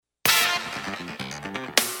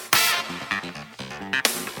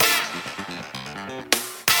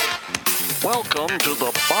Welcome to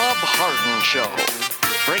the Bob Harden Show,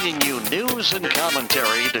 bringing you news and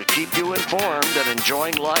commentary to keep you informed and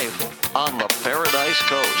enjoying life on the Paradise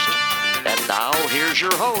Coast. And now, here's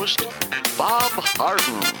your host, Bob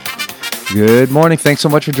Harden. Good morning. Thanks so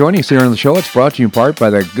much for joining us here on the show. It's brought to you in part by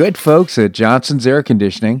the good folks at Johnson's Air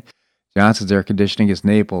Conditioning. Johnson's Air Conditioning is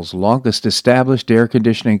Naples' longest established air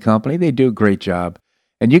conditioning company. They do a great job.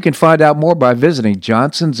 And you can find out more by visiting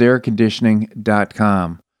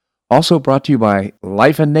johnsonsairconditioning.com. Also brought to you by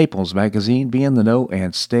Life in Naples magazine. Be in the know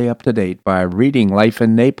and stay up to date by reading Life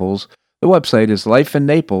in Naples. The website is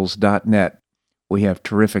lifeinnaples.net. We have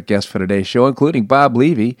terrific guests for today's show, including Bob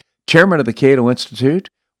Levy, chairman of the Cato Institute.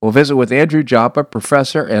 We'll visit with Andrew Joppa,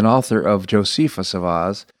 professor and author of Josephus of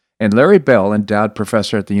Oz, and Larry Bell, endowed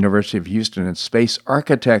professor at the University of Houston in space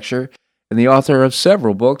architecture, and the author of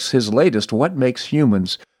several books, his latest, What Makes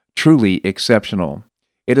Humans Truly Exceptional.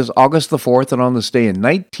 It is August the 4th, and on this day in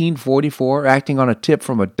 1944, acting on a tip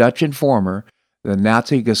from a Dutch informer, the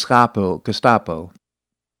Nazi Gestapo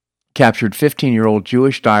captured 15-year-old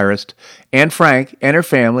Jewish diarist Anne Frank and her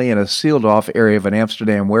family in a sealed-off area of an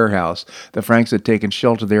Amsterdam warehouse. The Franks had taken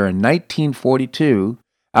shelter there in 1942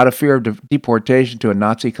 out of fear of deportation to a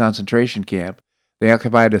Nazi concentration camp. They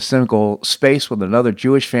occupied a single space with another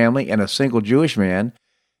Jewish family and a single Jewish man,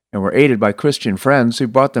 and were aided by Christian friends who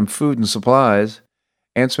brought them food and supplies.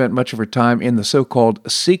 Anne spent much of her time in the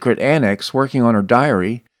so-called secret annex working on her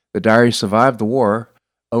diary. The diary survived the war,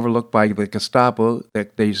 overlooked by the Gestapo.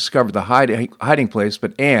 That they discovered the hiding place,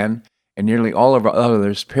 but Anne and nearly all of her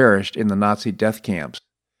others perished in the Nazi death camps.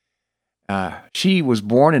 She was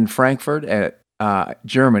born in Frankfurt,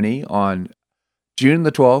 Germany, on June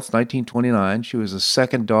the 12th, 1929. She was the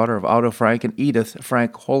second daughter of Otto Frank and Edith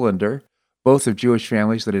Frank Hollander, both of Jewish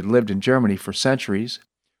families that had lived in Germany for centuries.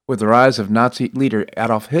 With the rise of Nazi leader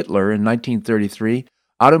Adolf Hitler in 1933,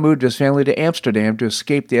 Otto moved his family to Amsterdam to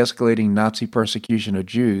escape the escalating Nazi persecution of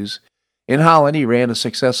Jews. In Holland, he ran a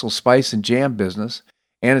successful spice and jam business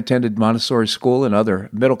and attended Montessori school and other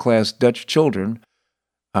middle-class Dutch children,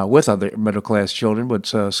 with other middle-class children,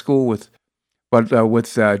 with German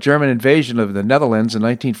invasion of the Netherlands in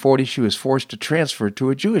 1940, she was forced to transfer to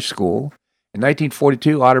a Jewish school. In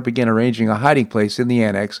 1942, Otto began arranging a hiding place in the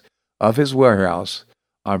annex of his warehouse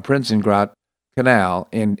on Prinsengracht Canal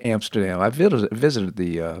in Amsterdam. I visited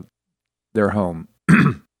their home.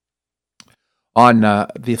 On her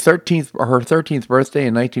 13th birthday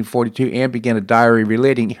in 1942, Anne began a diary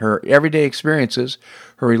relating her everyday experiences,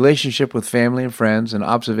 her relationship with family and friends, and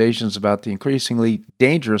observations about the increasingly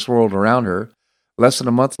dangerous world around her. Less than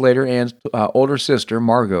a month later, Anne's older sister,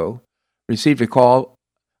 Margot, received a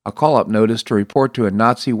call-up notice to report to a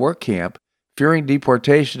Nazi work camp. Fearing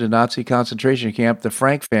deportation to Nazi concentration camp, the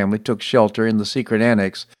Frank family took shelter in the secret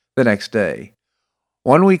annex the next day.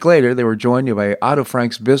 1 week later, they were joined by Otto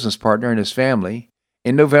Frank's business partner and his family.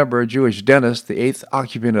 In November, a Jewish dentist, the eighth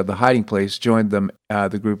occupant of the hiding place, joined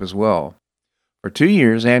the group as well. For 2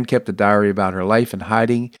 years, Anne kept a diary about her life in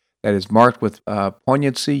hiding that is marked with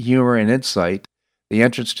poignancy, humor, and insight. The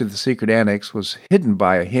entrance to the secret annex was hidden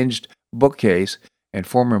by a hinged bookcase, and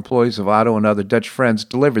former employees of Otto and other Dutch friends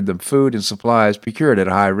delivered them food and supplies procured at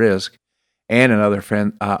high risk. Anne and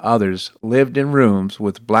others lived in rooms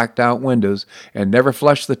with blacked-out windows and never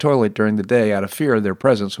flushed the toilet during the day out of fear their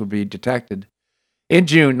presence would be detected. In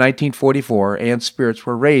June 1944, Anne's spirits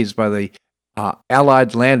were raised by the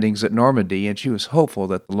Allied landings at Normandy, and she was hopeful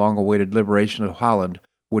that the long-awaited liberation of Holland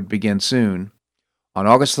would begin soon. On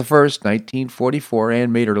August the 1st, 1944,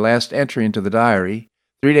 Anne made her last entry into the diary.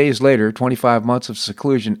 3 days later, 25 months of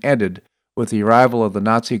seclusion ended with the arrival of the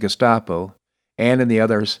Nazi Gestapo. Anne and the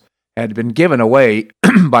others had been given away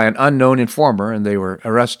by an unknown informer, and they were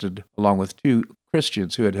arrested along with 2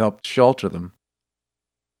 Christians who had helped shelter them.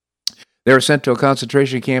 They were sent to a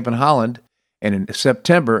concentration camp in Holland, and in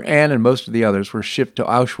September, Anne and most of the others were shipped to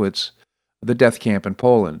Auschwitz, the death camp in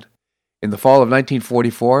Poland. In the fall of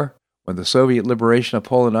 1944, when the Soviet liberation of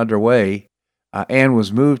Poland underway, Anne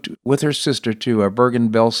was moved with her sister to a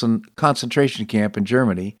Bergen-Belsen concentration camp in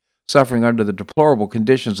Germany. Suffering under the deplorable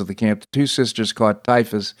conditions of the camp, the 2 sisters caught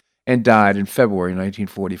typhus and died in February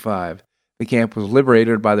 1945. The camp was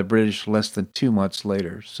liberated by the British less than 2 months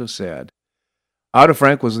later. So sad. Otto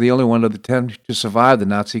Frank was the only one of the 10 to survive the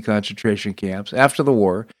Nazi concentration camps. After the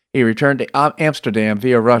war, he returned to Amsterdam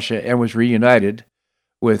via Russia and was reunited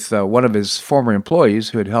with one of his former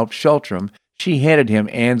employees who had helped shelter him. She handed him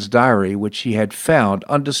Anne's diary, which she had found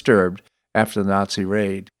undisturbed after the Nazi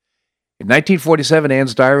raid. In 1947,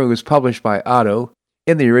 Anne's diary was published by Otto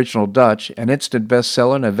in the original Dutch, an instant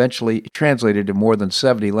bestseller and eventually translated to more than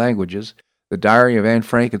 70 languages. The Diary of Anne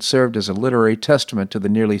Frank had served as a literary testament to the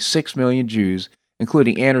nearly 6 million Jews,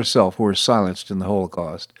 including Anne herself, who were silenced in the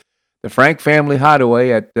Holocaust. The Frank family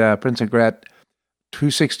hideaway at Prinsengracht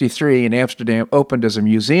 263 in Amsterdam opened as a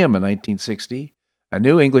museum in 1960. A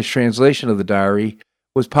new English translation of the diary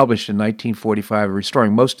was published in 1945,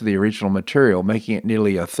 restoring most of the original material, making it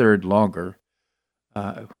nearly a third longer.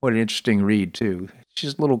 What an interesting read, too.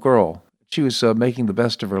 She's a little girl. She was making the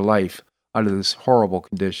best of her life under these horrible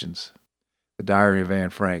conditions. The Diary of Anne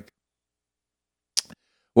Frank.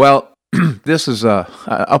 Well, this is an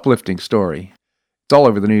uplifting story. It's all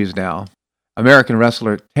over the news now. American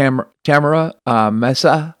wrestler Tamara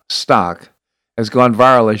Mesa Stock has gone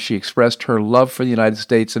viral as she expressed her love for the United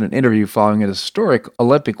States in an interview following an historic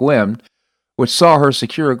Olympic win, which saw her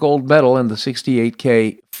secure a gold medal in the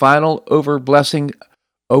 68K final over Blessing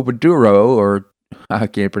Obaduro, or I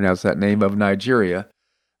can't pronounce that name, of Nigeria.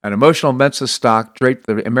 An emotional Mensa Stock draped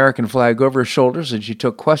the American flag over her shoulders, and she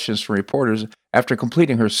took questions from reporters after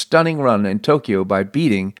completing her stunning run in Tokyo by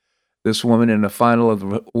beating this woman in the final of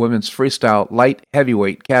the women's freestyle light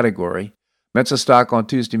heavyweight category. Mensa Stock on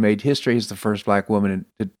Tuesday made history as the first black woman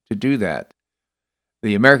to do that.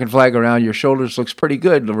 The American flag around your shoulders looks pretty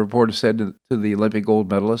good, the reporter said to the Olympic gold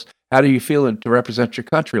medalist. How do you feel to represent your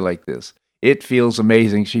country like this? It feels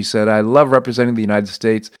amazing, she said. I love representing the United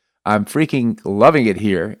States. I'm freaking loving it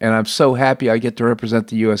here, and I'm so happy I get to represent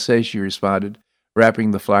the USA, she responded,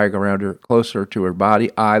 wrapping the flag around her closer to her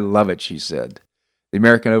body. I love it, she said. The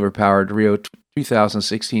American overpowered Rio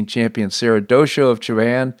 2016 champion Sarah Dosho of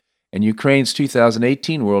Japan and Ukraine's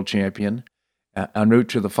 2018 world champion en route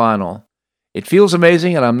to the final. It feels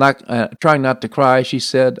amazing, and I'm not trying not to cry, she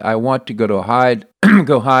said. I want to go hide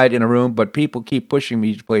in a room, but people keep pushing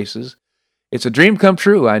me to places. It's a dream come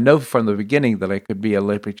true. I know from the beginning that I could be an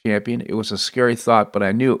Olympic champion. It was a scary thought, but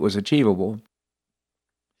I knew it was achievable.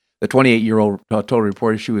 The 28-year-old told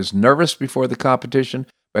reporters she was nervous before the competition,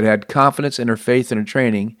 but had confidence in her faith and her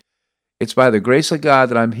training. It's by the grace of God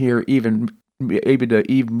that I'm here, even able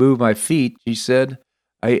to even move my feet, she said.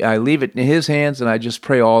 I leave it in his hands, and I just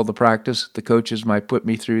pray all the practice the coaches might put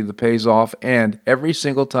me through that pays off, and every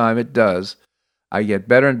single time it does, I get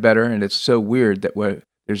better and better, and it's so weird that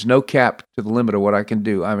there's no cap to the limit of what I can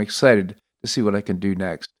do. I'm excited to see what I can do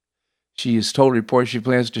next. She has told reporters she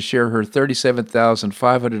plans to share her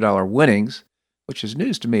 $37,500 winnings, which is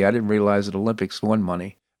news to me. I didn't realize that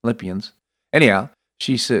Olympians. Anyhow,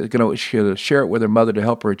 she said she'll share it with her mother to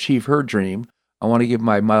help her achieve her dream. I want to give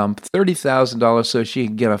my mom $30,000 so she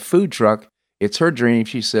can get a food truck. It's her dream,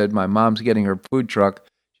 she said. My mom's getting her food truck.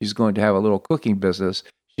 She's going to have a little cooking business.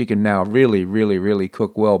 She can now really, really, really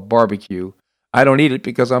cook well barbecue. I don't eat it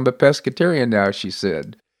because I'm a pescatarian now, she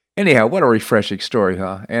said. Anyhow, what a refreshing story,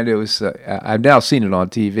 huh? And it was, I've now seen it on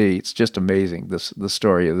TV. It's just amazing, the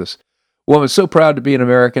story of this woman, so proud to be an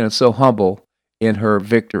American and so humble in her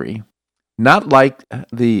victory. Not like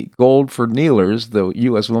the gold for kneelers, the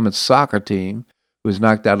U.S. women's soccer team, who was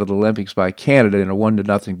knocked out of the Olympics by Canada in a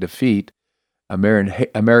 1-0 defeat.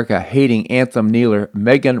 America-hating anthem kneeler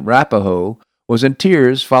Megan Rapinoe was in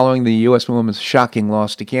tears following the U.S. women's shocking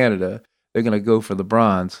loss to Canada. They're going to go for the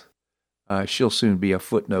bronze. She'll soon be a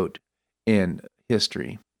footnote in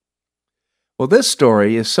history. Well, this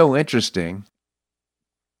story is so interesting.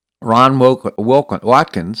 Ron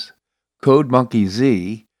Watkins, Code Monkey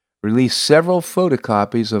Z, released several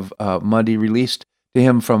photocopies of Monday released to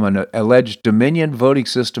him from an alleged Dominion voting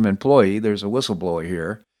system employee. There's a whistleblower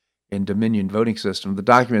here in Dominion voting system. The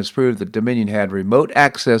documents prove that Dominion had remote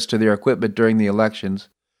access to their equipment during the elections.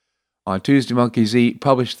 On Tuesday, Monkey Z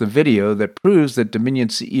published the video that proves that Dominion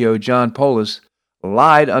CEO John Polis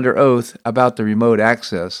lied under oath about the remote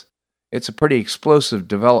access. It's a pretty explosive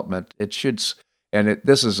development.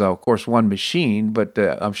 This is, of course, one machine, but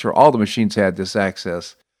I'm sure all the machines had this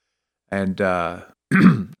access. And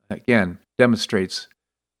again, demonstrates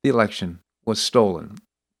the election was stolen.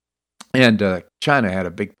 And China had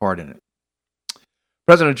a big part in it.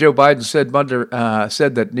 President Joe Biden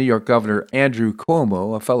said that New York Governor Andrew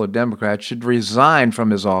Cuomo, a fellow Democrat, should resign from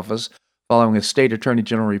his office following a state attorney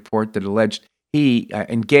general report that alleged he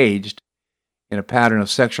engaged in a pattern of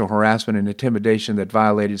sexual harassment and intimidation that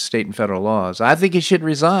violated state and federal laws. I think he should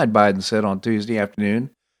resign, Biden said on Tuesday afternoon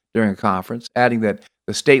during a conference, adding that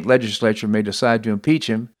the state legislature may decide to impeach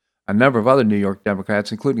him. A number of other New York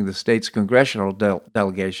Democrats, including the state's congressional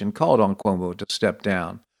delegation, called on Cuomo to step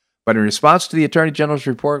down. But in response to the Attorney General's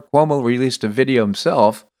report, Cuomo released a video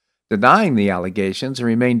himself denying the allegations and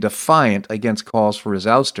remained defiant against calls for his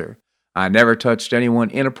ouster. I never touched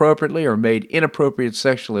anyone inappropriately or made inappropriate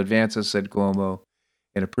sexual advances, said Cuomo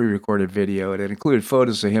in a pre-recorded video. It included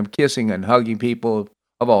photos of him kissing and hugging people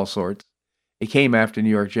of all sorts. It came after New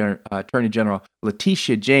York Attorney General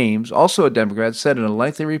Letitia James, also a Democrat, said in a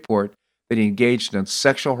lengthy report that he engaged in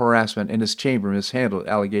sexual harassment in his chamber and mishandled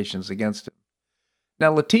allegations against him.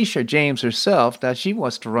 Now, Letitia James herself, now she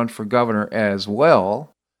wants to run for governor as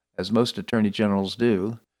well, as most attorneys general,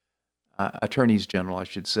 I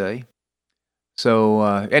should say. So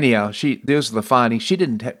anyhow, those are the findings. She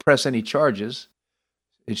didn't press any charges,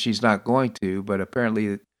 and she's not going to, but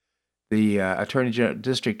apparently the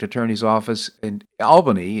district attorney's office in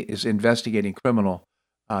Albany is investigating criminal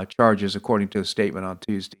charges, according to a statement on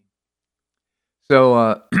Tuesday.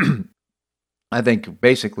 So I think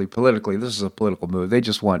basically politically, this is a political move. They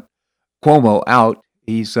just want Cuomo out.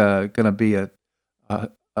 He's going to be a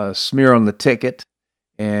smear on the ticket,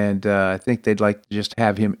 and I think they'd like to just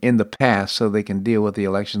have him in the past so they can deal with the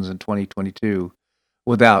elections in 2022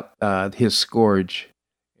 without his scourge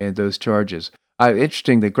and those charges.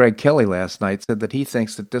 Interesting that Greg Kelly last night said that he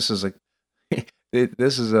thinks that this is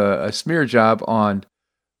a smear job on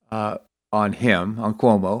him, on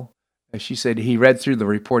Cuomo. She said he read through the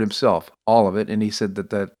report himself, all of it, and he said that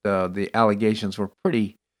the allegations were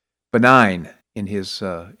pretty benign in his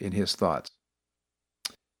thoughts.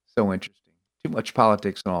 So interesting. Too much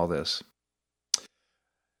politics in all this.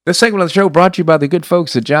 This segment of the show brought to you by the good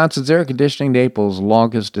folks at Johnson's Air Conditioning, Naples'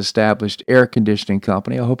 longest established air conditioning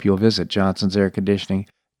company. I hope you'll visit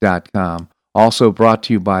johnsonsairconditioning.com. Also brought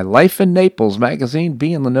to you by Life in Naples magazine.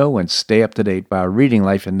 Be in the know and stay up to date by reading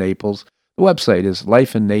Life in Naples. The website is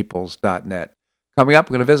lifeinnaples.net. Coming up,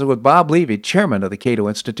 we're going to visit with Bob Levy, chairman of the Cato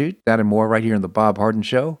Institute. That and more right here in The Bob Harden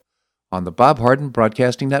Show on the Bob Harden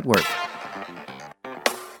Broadcasting Network.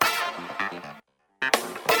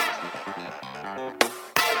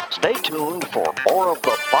 Stay tuned for more of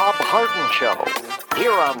The Bob Harden Show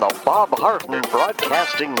here on the Bob Harden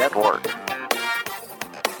Broadcasting Network.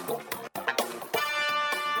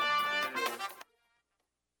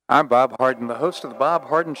 I'm Bob Harden, the host of The Bob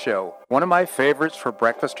Harden Show. One of my favorites for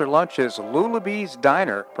breakfast or lunch is Lulabee's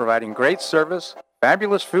Diner, providing great service,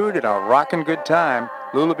 fabulous food, and a rockin' good time.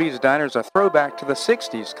 Lulabee's Diner is a throwback to the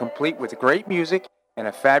 60s, complete with great music and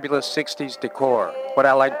a fabulous 60s decor. What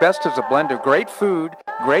I like best is a blend of great food,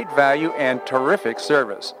 great value, and terrific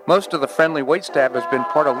service. Most of the friendly waitstaff has been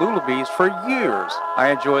part of Lulabee's for years. I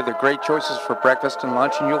enjoy the great choices for breakfast and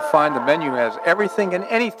lunch, and you'll find the menu has everything and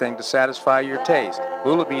anything to satisfy your taste.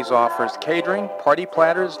 Lulabee's offers catering, party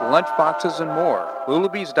platters, lunch boxes, and more.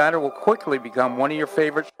 Lulabee's Diner will quickly become one of your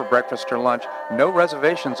favorites for breakfast or lunch. No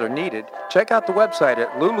reservations are needed. Check out the website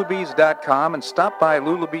at lulabees.com and stop by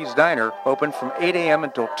Lulabee's Diner, open from 8 a.m.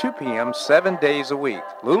 until 2 p.m. 7 days a week.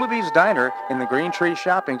 Lulabee's Diner in the Green Tree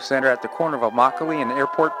Shopping Center at the corner of Immokalee and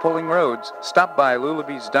Airport Pulling Roads. Stop by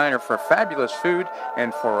Lulabee's Diner for fabulous food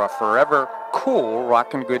and for a forever cool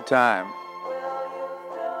rockin' good time.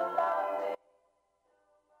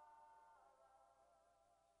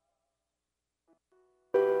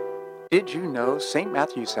 Did you know St.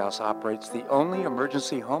 Matthew's House operates the only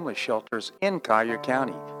emergency homeless shelters in Collier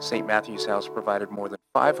County? St. Matthew's House provided more than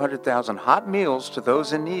 500,000 hot meals to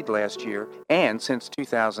those in need last year, and since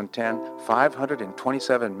 2010,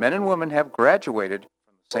 527 men and women have graduated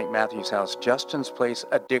from the St. Matthew's House Justin's Place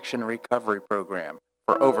Addiction Recovery Program.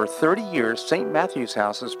 For over 30 years, St. Matthew's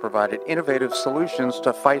House has provided innovative solutions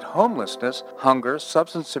to fight homelessness, hunger,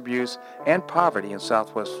 substance abuse, and poverty in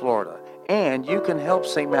Southwest Florida. And you can help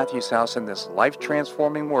St. Matthew's House in this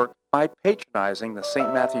life-transforming work by patronizing the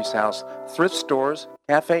St. Matthew's House thrift stores,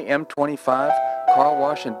 Cafe M25, car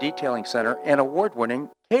wash and detailing center, and award-winning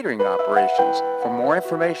catering operations. For more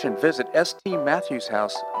information, visit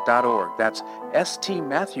stmatthewshouse.org. That's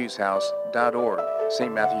stmatthewshouse.org.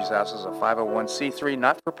 St. Matthew's House is a 501c3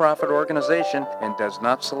 not-for-profit organization and does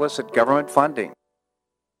not solicit government funding.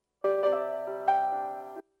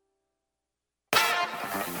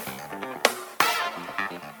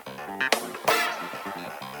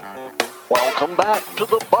 Welcome back to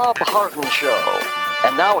the Bob Harden Show.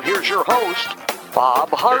 And now here's your host,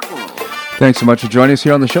 Bob Harden. Thanks so much for joining us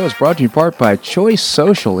here on the show. It's brought to you in part by Choice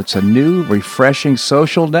Social. It's a new, refreshing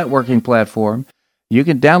social networking platform. You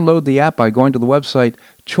can download the app by going to the website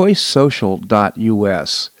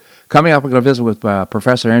choicesocial.us. Coming up, we're going to visit with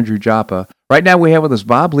Professor Andrew Joppa. Right now we have with us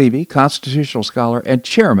Bob Levy, constitutional scholar and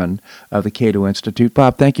chairman of the Cato Institute.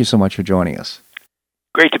 Bob, thank you so much for joining us.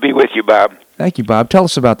 Great to be with you, Bob. Thank you, Bob. Tell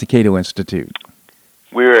us about the Cato Institute.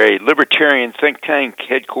 We're a libertarian think tank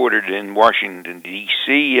headquartered in Washington,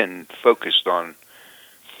 D.C., and focused on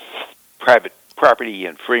private property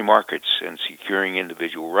and free markets and securing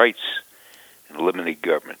individual rights and limiting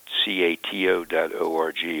government.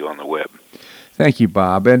 CATO.org on the web. Thank you,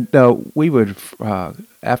 Bob. And we would,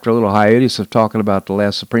 after a little hiatus of talking about the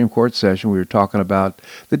last Supreme Court session, we were talking about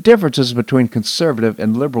the differences between conservative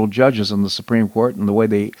and liberal judges in the Supreme Court and the way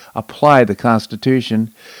they apply the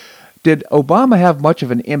Constitution. Did Obama have much of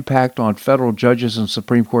an impact on federal judges and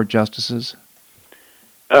Supreme Court justices?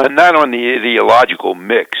 Not on the ideological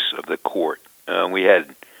mix of the court. We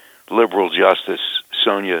had liberal Justice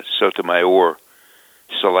Sonia Sotomayor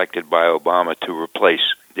selected by Obama to replace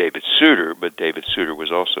David Souter, but David Souter was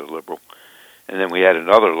also liberal. And then we had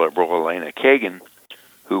another liberal, Elena Kagan,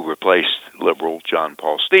 who replaced liberal John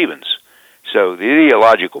Paul Stevens. So the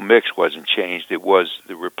ideological mix wasn't changed. It was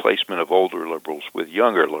the replacement of older liberals with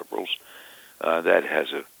younger liberals. That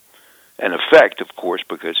has an effect, of course,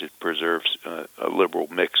 because it preserves a liberal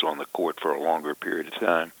mix on the court for a longer period of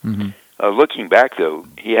time. Mm-hmm. Looking back, though,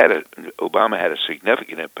 Obama had a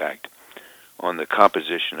significant impact on the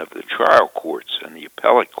composition of the trial courts and the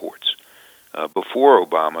appellate courts. Before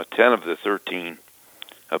Obama, 10 of the 13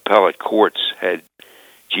 appellate courts had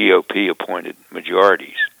GOP-appointed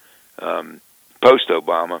majorities.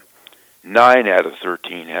 Post-Obama, 9 out of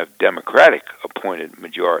 13 have Democratic-appointed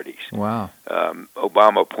majorities. Wow.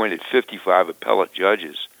 Obama appointed 55 appellate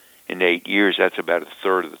judges in 8 years. That's about a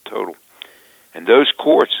third of the total. And those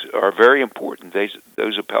courts are very important.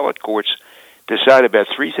 Those appellate courts decide about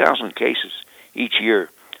 3,000 cases each year.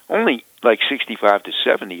 Only like 65 to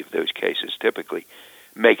 70 of those cases typically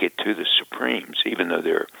make it to the Supremes, even though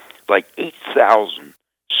there are like 8,000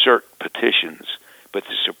 cert petitions. But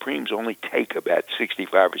the Supremes only take about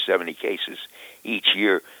 65 or 70 cases each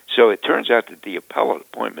year. So it turns out that the appellate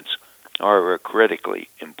appointments are critically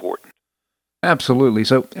important. Absolutely.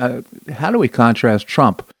 So how do we contrast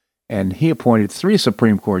Trump? And he appointed 3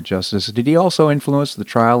 Supreme Court justices. Did he also influence the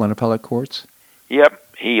trial and appellate courts? Yep.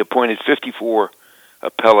 He appointed 54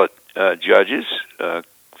 appellate judges,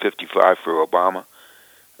 55 for Obama,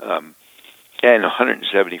 and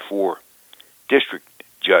 174 district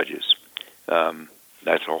judges.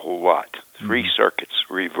 That's a whole lot. 3 circuits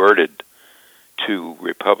reverted to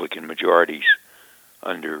Republican majorities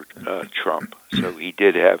under Trump. So he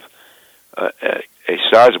did have a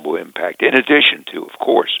sizable impact, in addition to, of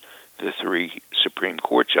course, the 3 Supreme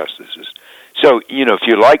Court justices. So, if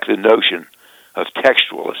you like the notion of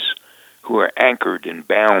textualists who are anchored and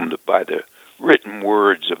bound by the written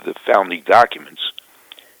words of the founding documents,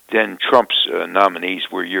 then Trump's nominees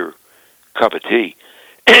were your cup of tea.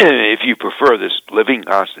 If you prefer this living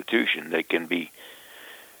Constitution that can be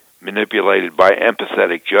manipulated by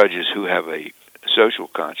empathetic judges who have a social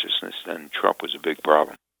consciousness, then Trump was a big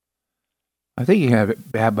problem. I think you have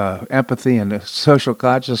empathy and a social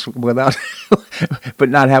consciousness without, but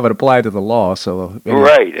not have it applied to the law. So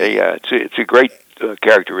right, yeah, it's a great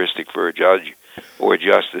characteristic for a judge or a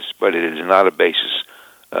justice, but it is not a basis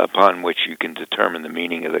upon which you can determine the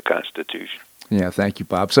meaning of the Constitution. Yeah, thank you,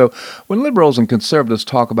 Bob. So when liberals and conservatives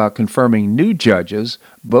talk about confirming new judges,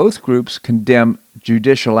 both groups condemn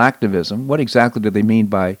judicial activism. What exactly do they mean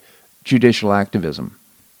by judicial activism?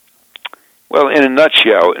 Well, in a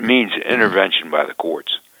nutshell, it means intervention by the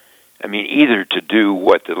courts. I mean, either to do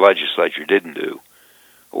what the legislature didn't do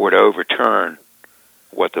or to overturn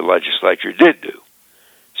what the legislature did do.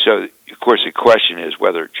 So, of course, the question is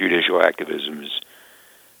whether judicial activism is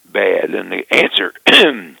bad, and the answer,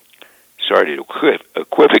 sorry to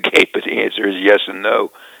equivocate, but the answer is yes and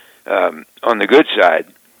no. On the good side,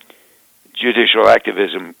 judicial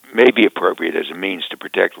activism may be appropriate as a means to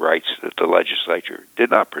protect rights that the legislature did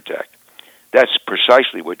not protect. That's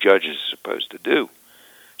precisely what judges are supposed to do.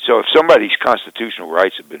 So if somebody's constitutional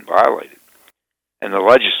rights have been violated and the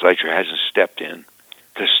legislature hasn't stepped in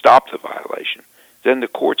to stop the violation, then the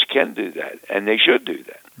courts can do that, and they should do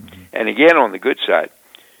that. Mm-hmm. And again, on the good side,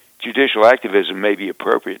 judicial activism may be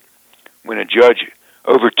appropriate when a judge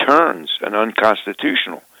overturns an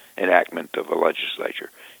unconstitutional enactment of a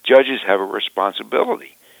legislature. Judges have a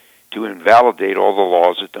responsibility to invalidate all the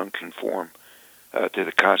laws that don't conform to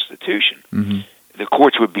the Constitution. Mm-hmm. The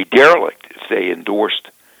courts would be derelict if they endorsed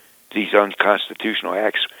these unconstitutional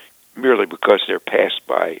acts merely because they're passed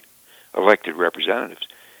by elected representatives.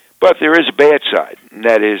 But there is a bad side, and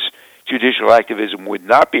that is judicial activism would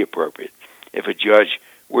not be appropriate if a judge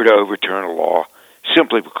were to overturn a law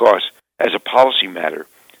simply because, as a policy matter,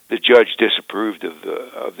 the judge disapproved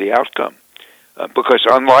of the outcome. Because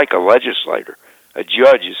unlike a legislator, a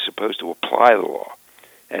judge is supposed to apply the law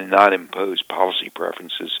and not impose policy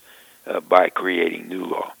preferences by creating new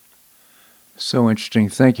law. So interesting.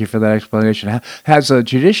 Thank you for that explanation. Has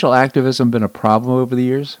judicial activism been a problem over the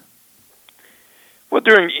years? Well,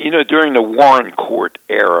 during the Warren Court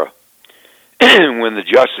era, when the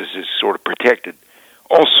justices sort of protected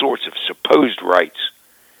all sorts of supposed rights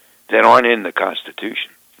that aren't in the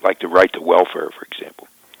Constitution, like the right to welfare, for example.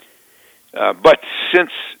 But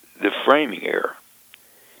since the framing era,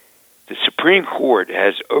 the Supreme Court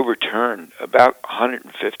has overturned about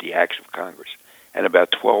 150 acts of Congress and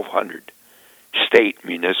about 1,200 state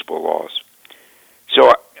municipal laws.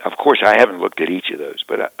 So, of course, I haven't looked at each of those,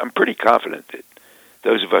 but I'm pretty confident that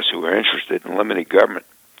those of us who are interested in limiting government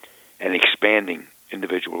and expanding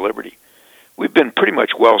individual liberty, we've been pretty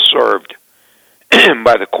much well served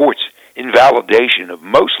by the court's invalidation of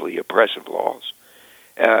mostly oppressive laws.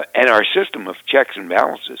 And our system of checks and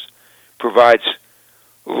balances provides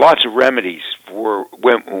lots of remedies for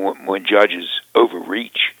when judges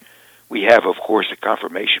overreach. We have, of course, a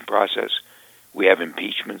confirmation process. We have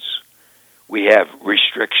impeachments. We have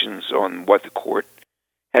restrictions on what the court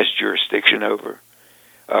has jurisdiction over.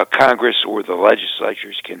 Congress or the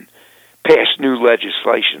legislatures can pass new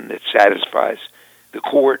legislation that satisfies the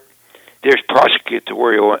court. There's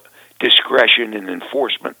prosecutorial discretion in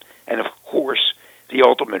enforcement. And, of course, the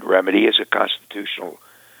ultimate remedy is a constitutional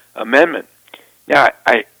amendment. Now,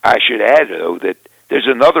 I should add, though, that there's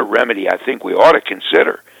another remedy I think we ought to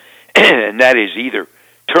consider, and that is either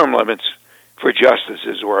term limits for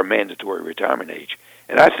justices or a mandatory retirement age.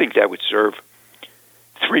 And I think that would serve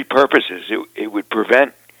three purposes. It would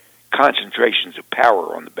prevent concentrations of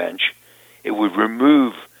power on the bench. It would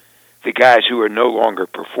remove the guys who are no longer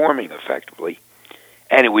performing effectively.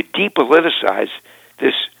 And it would depoliticize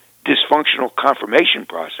this dysfunctional confirmation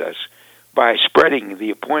process by spreading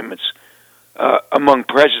the appointments among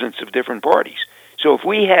presidents of different parties. So if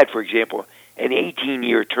we had, for example, an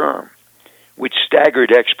 18-year term with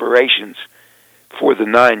staggered expirations for the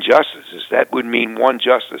 9 justices, that would mean one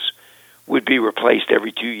justice would be replaced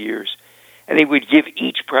every 2 years. And it would give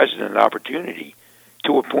each president an opportunity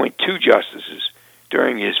to appoint 2 justices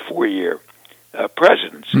during his 4-year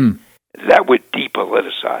presidency. That would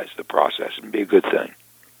depoliticize the process and be a good thing.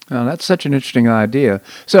 Well, that's such an interesting idea.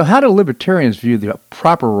 So how do libertarians view the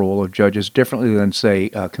proper role of judges differently than, say,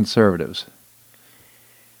 conservatives?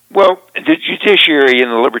 Well, the judiciary in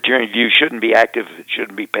the libertarian view shouldn't be active. It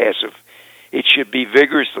shouldn't be passive. It should be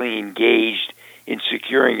vigorously engaged in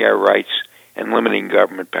securing our rights and limiting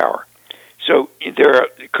government power. So there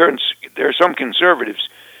are some conservatives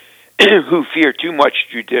who fear too much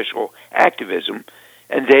judicial activism,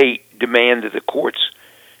 and they demand that the courts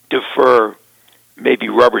defer, maybe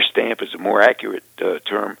rubber stamp is a more accurate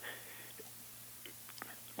term,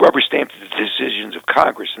 rubber stamp the decisions of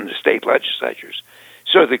Congress and the state legislatures.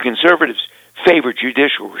 So the conservatives favor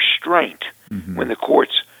judicial restraint when the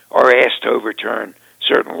courts are asked to overturn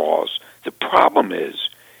certain laws. The problem is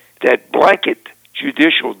that blanket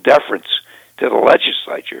judicial deference to the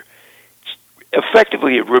legislature,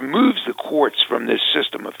 effectively it removes the courts from this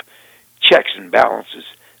system of checks and balances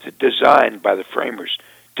designed by the framers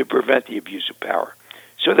to prevent the abuse of power.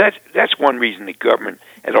 So that's one reason the government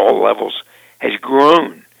at all levels has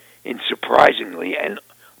grown in surprisingly and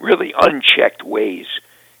really unchecked ways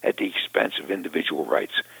at the expense of individual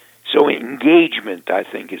rights. So engagement, I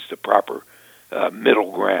think, is the proper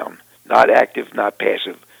middle ground. Not active, not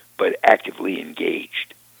passive, but actively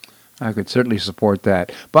engaged. I could certainly support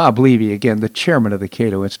that. Bob Levy, again, the chairman of the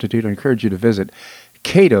Cato Institute. I encourage you to visit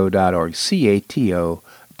cato.org,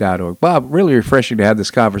 CATO.org. Bob, really refreshing to have this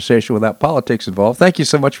conversation without politics involved. Thank you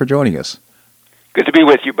so much for joining us. Good to be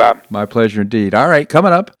with you, Bob. My pleasure indeed. All right,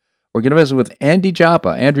 coming up, we're going to visit with Andy Joppa.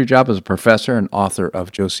 Andrew Joppa is a professor and author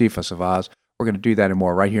of Josephus of Oz. We're going to do that and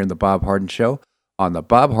more right here in The Bob Harden Show on the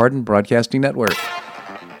Bob Harden Broadcasting Network.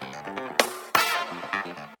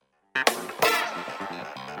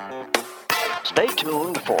 Stay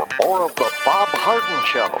tuned for more of The Bob Harden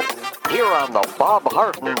Show here on the Bob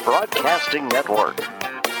Harden Broadcasting Network.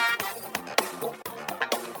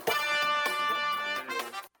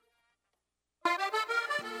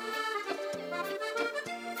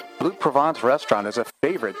 Blue Provence Restaurant is a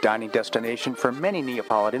favorite dining destination for many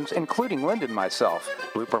Neapolitans, including Linda and myself.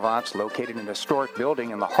 Blue Provence, located in an historic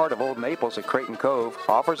building in the heart of Old Naples at Creighton Cove,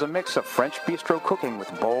 offers a mix of French bistro cooking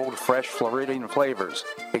with bold, fresh Floridian flavors.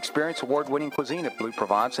 Experience award-winning cuisine at Blue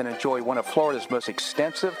Provence and enjoy one of Florida's most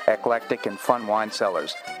extensive, eclectic, and fun wine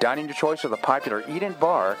cellars. Dining your choice of the popular Eat-In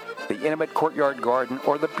Bar, the intimate Courtyard Garden,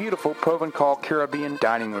 or the beautiful Provencal Caribbean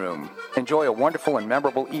Dining Room. Enjoy a wonderful and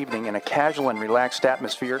memorable evening in a casual and relaxed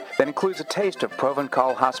atmosphere that includes a taste of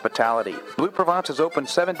Provencal hospitality. Blue Provence is open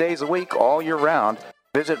 7 days a week, all year round.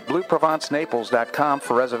 Visit BlueProvenceNaples.com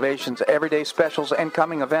for reservations, everyday specials, and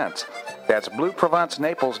coming events. That's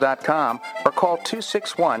BlueProvenceNaples.com or call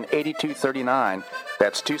 261-8239.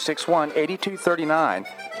 That's 261-8239.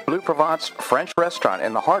 Blue Provence French Restaurant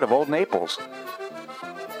in the heart of Old Naples.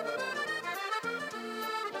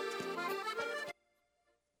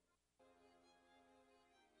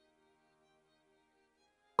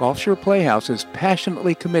 Gulf Shore Playhouse is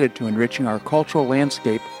passionately committed to enriching our cultural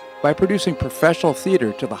landscape by producing professional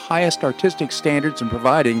theater to the highest artistic standards and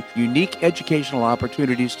providing unique educational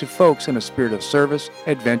opportunities to folks in a spirit of service,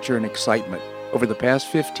 adventure, and excitement. Over the past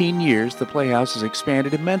 15 years, the Playhouse has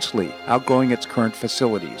expanded immensely, outgrowing its current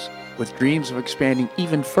facilities. With dreams of expanding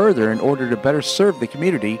even further in order to better serve the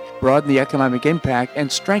community, broaden the economic impact,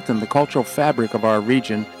 and strengthen the cultural fabric of our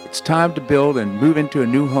region, it's time to build and move into a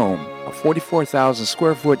new home. A 44,000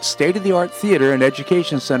 square foot state-of-the-art theater and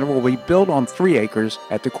education center will be built on 3 acres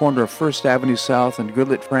at the corner of First Avenue South and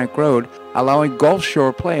Goodlett Frank Road, allowing Gulf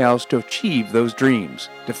Shore Playhouse to achieve those dreams.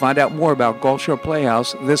 To find out more about Gulf Shore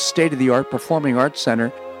Playhouse, this state-of-the-art performing arts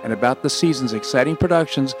center, and about the season's exciting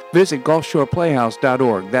productions, visit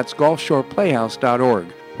GulfShorePlayhouse.org. That's GulfShorePlayhouse.org.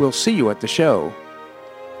 We'll see you at the show.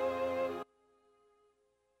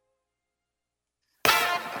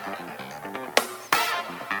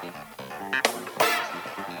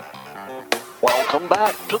 Welcome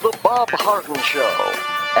back to the Bob Harden Show.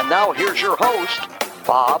 And now here's your host,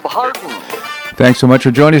 Bob Harden. Thanks so much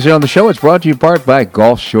for joining us here on the show. It's brought to you in part by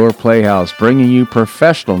Gulf Shore Playhouse, bringing you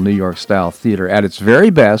professional New York-style theater at its very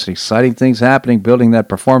best. Exciting things happening, building that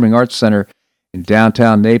performing arts center in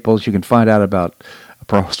downtown Naples. You can find out about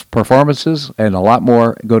performances and a lot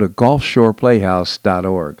more. Go to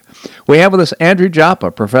GulfShorePlayhouse.org. We have with us Andrew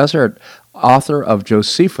Joppa, professor and author of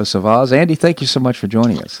Josephus of Oz. Andy, thank you so much for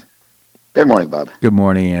joining us. Good morning, Bob. Good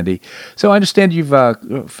morning, Andy. So I understand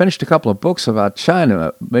you've finished a couple of books about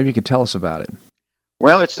China. Maybe you could tell us about it.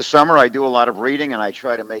 Well, it's the summer. I do a lot of reading, and I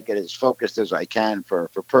try to make it as focused as I can for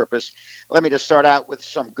purpose. Let me just start out with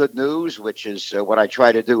some good news, which is what I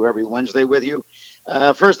try to do every Wednesday with you.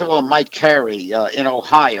 First of all, Mike Carey in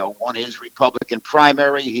Ohio won his Republican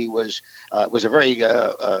primary. He was a very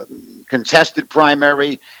contested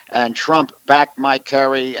primary, and Trump backed Mike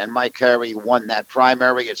Carey, and Mike Carey won that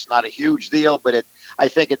primary. It's not a huge deal, but I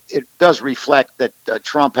think it does reflect that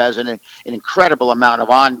Trump has an incredible amount of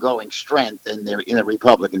ongoing strength in the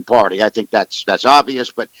Republican Party. I think that's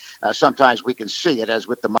obvious, but sometimes we can see it, as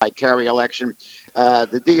with the Mike Carey election.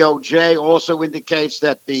 The DOJ also indicates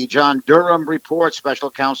that the John Durham report,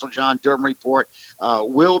 Special Counsel John Durham report,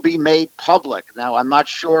 will be made public. Now, I'm not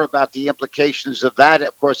sure about the implications of that.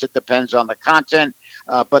 Of course, it depends on the content,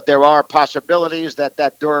 but there are possibilities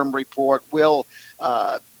that Durham report will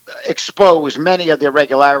expose many of the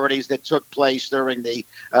irregularities that took place during the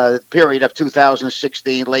period of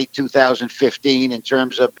 2016, late 2015, in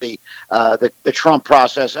terms of the Trump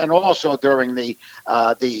process, and also during the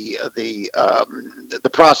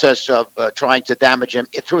process of trying to damage him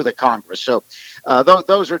through the Congress. So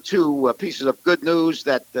those are two pieces of good news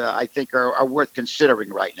that I think are worth considering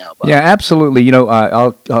right now, Bob. Yeah, absolutely. You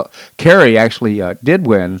know, Kerry actually did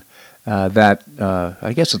win that.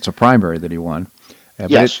 I guess it's a primary that he won. But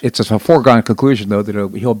yes. It's a foregone conclusion, though, that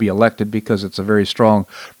he'll be elected because it's a very strong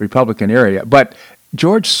Republican area. But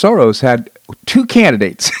George Soros had 2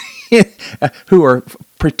 candidates who are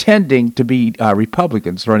pretending to be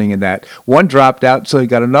Republicans running in that. One dropped out, so he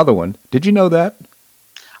got another one. Did you know that?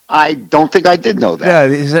 I don't think I did know that.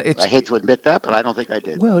 Yeah, I hate to admit that, but I don't think I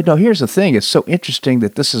did. Well, no, here's the thing. It's so interesting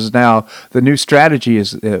that this is now the new strategy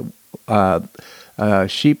is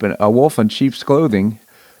sheep and a wolf in sheep's clothing.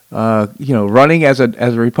 Running as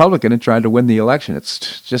a Republican and trying to win the election.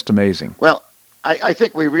 It's just amazing. Well, I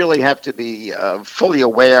think we really have to be fully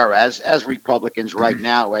aware as Republicans right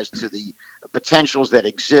now as to the potentials that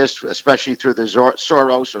exist, especially through the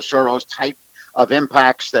Soros type of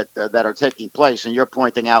impacts that are taking place. And you're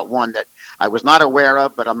pointing out one that I was not aware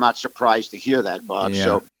of, but I'm not surprised to hear that, Bob. Yeah.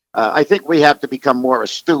 So I think we have to become more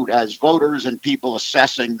astute as voters and people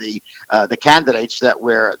assessing the candidates that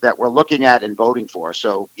we're looking at and voting for.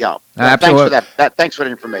 So yeah, absolutely. Thanks for that. Thanks for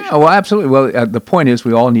the information. Oh, well, absolutely. Well, the point is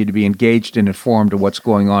we all need to be engaged and informed of what's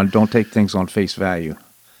going on. Don't take things on face value.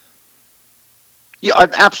 Yeah,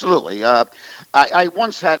 absolutely. I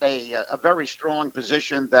once had a very strong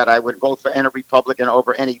position that I would vote for any Republican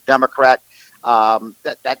over any Democrat.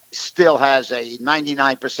 That still has a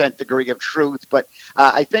 99% degree of truth. But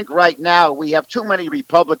I think right now we have too many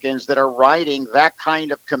Republicans that are riding that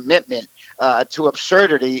kind of commitment to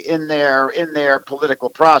absurdity in their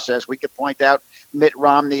political process. We could point out Mitt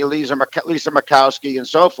Romney, Lisa Murkowski, and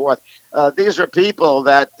so forth. These are people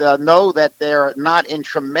that know that they're not in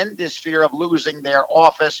tremendous fear of losing their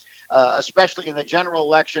office, especially in the general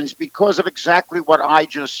elections, because of exactly what I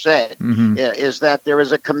just said, is that there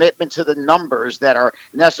is a commitment to the numbers that are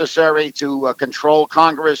necessary to control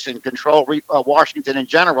Congress and control Washington in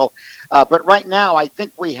general. But right now, I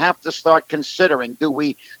think we have to start considering, do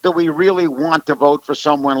we really want to vote for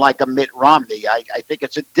someone like a Mitt Romney? I think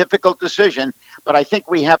it's a difficult decision, but I think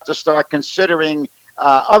we have to start considering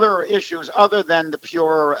other issues other than the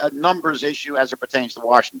pure numbers issue as it pertains to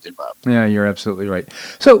Washington, Bob. Yeah, you're absolutely right.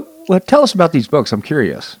 So tell us about these books. I'm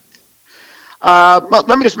curious. Well,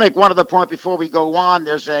 let me just make one other point before we go on.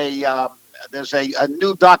 There's a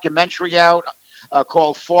new documentary out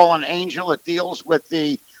called Fallen Angel. It deals with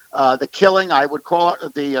the killing, I would call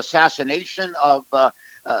it the assassination of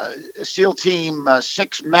SEAL Team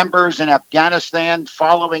 6 members in Afghanistan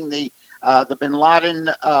following the Bin Laden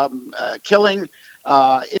killing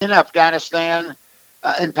in Afghanistan,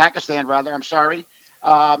 in Pakistan, rather. I'm sorry.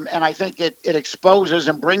 And I think it exposes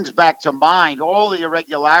and brings back to mind all the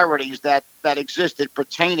irregularities that existed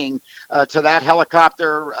pertaining to that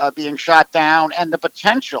helicopter being shot down, and the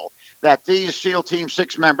potential that these SEAL Team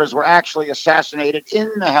 6 members were actually assassinated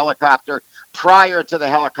in the helicopter prior to the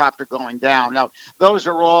helicopter going down. Now, those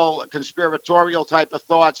are all conspiratorial type of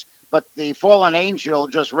thoughts, but the Fallen Angel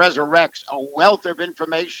just resurrects a wealth of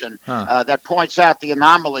information that points out the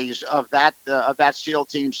anomalies of that SEAL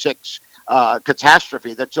Team 6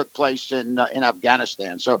 catastrophe that took place in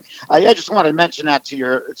Afghanistan. So I just want to mention that to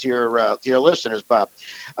your listeners, Bob.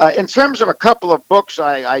 In terms of a couple of books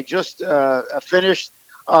I just finished.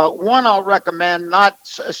 One I'll recommend, not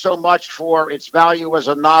so much for its value as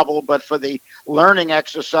a novel, but for the learning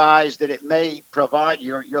exercise that it may provide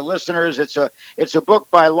your listeners. It's a book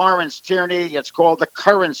by Lawrence Tierney. It's called The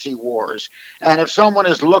Currency Wars. And if someone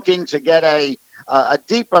is looking to get a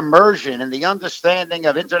deep immersion in the understanding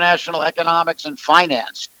of international economics and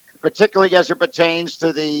finance, particularly as it pertains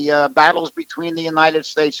to the battles between the United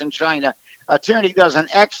States and China, Tierney does an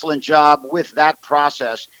excellent job with that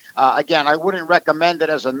process. Again, I wouldn't recommend it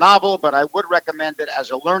as a novel, but I would recommend it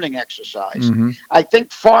as a learning exercise. I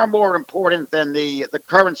think far more important than the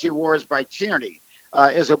Currency Wars by Tierney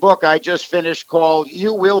is a book I just finished called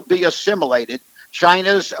You Will Be Assimilated,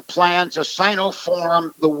 China's Plan to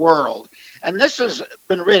Sinoform the World. And this has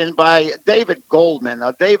been written by David Goldman.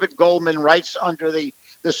 David Goldman writes under the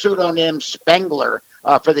pseudonym Spengler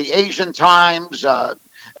for the Asian Times.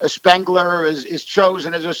 Spengler is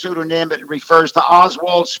chosen as a pseudonym. It refers to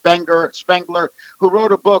Oswald Spengler, who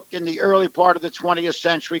wrote a book in the early part of the 20th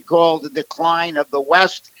century called The Decline of the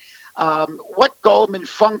West. What Goldman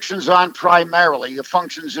functions on primarily,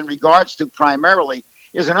 functions in regards to primarily,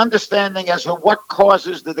 is an understanding as to what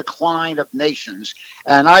causes the decline of nations.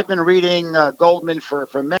 And I've been reading Goldman for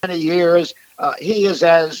many years. He is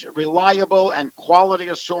as reliable and quality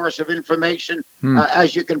a source of information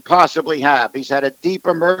as you can possibly have. He's had a deep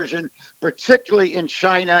immersion, particularly in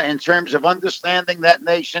China, in terms of understanding that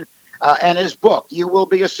nation. And his book, You Will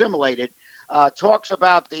Be Assimilated, talks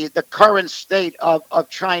about the current state of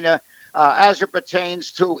China as it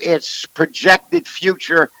pertains to its projected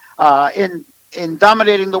future in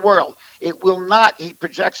dominating the world. It will not, he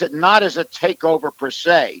projects it not as a takeover per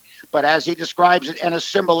se, but as he describes it, an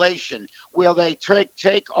assimilation. Will they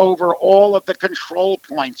take over all of the control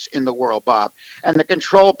points in the world, Bob? And the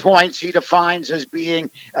control points he defines as being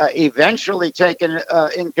eventually taken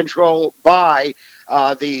in control by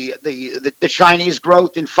the Chinese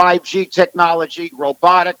growth in 5G technology,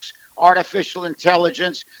 robotics, artificial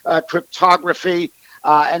intelligence, cryptography.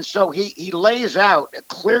 And so he lays out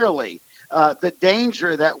clearly the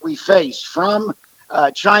danger that we face from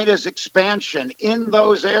China's expansion in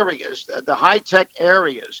those areas, the high-tech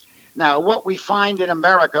areas. Now, what we find in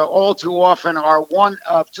America all too often are one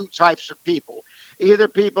of two types of people. Either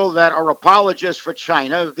people that are apologists for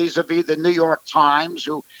China, vis-a-vis the New York Times,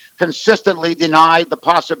 who consistently denied the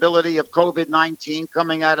possibility of COVID-19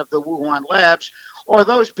 coming out of the Wuhan labs, or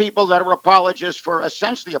those people that are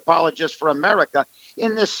essentially apologists for America,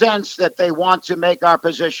 in the sense that they want to make our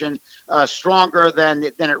position stronger than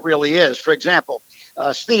it really is. For example,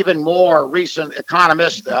 Stephen Moore, recent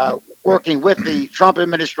economist working with the Trump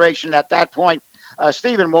administration at that point,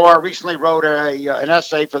 Stephen Moore recently wrote an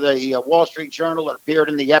essay for the Wall Street Journal that appeared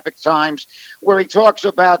in the Epoch Times, where he talks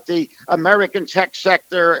about the American tech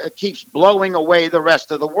sector keeps blowing away the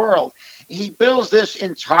rest of the world. He builds this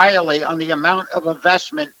entirely on the amount of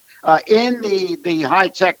investment in the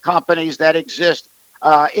high-tech companies that exist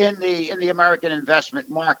in the American investment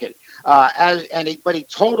market. But he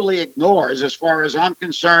totally ignores, as far as I'm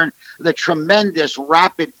concerned, the tremendous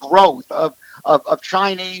rapid growth of of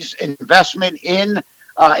Chinese investment in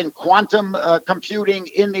quantum computing,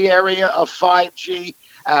 in the area of 5G.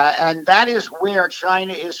 And that is where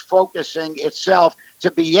China is focusing itself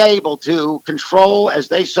to be able to control, as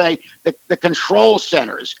they say, the control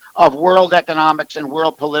centers of world economics and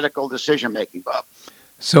world political decision making, Bob.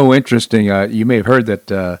 So interesting. You may have heard that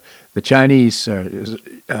the Chinese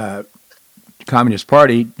Communist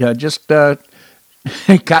Party just got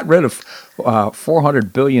rid of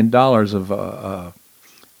 $400 billion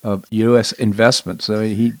of U.S. investment. So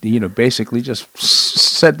he basically just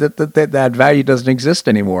said that value doesn't exist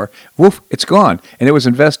anymore. Woof, it's gone. And it was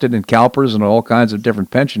invested in CalPERS and all kinds of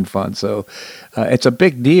different pension funds. So it's a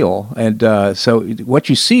big deal. And so what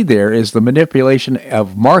you see there is the manipulation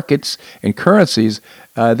of markets and currencies.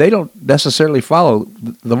 They don't necessarily follow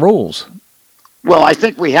the rules. Well, I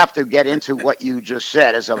think we have to get into what you just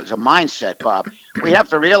said as a mindset, Bob. We have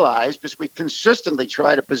to realize, because we consistently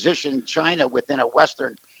try to position China within a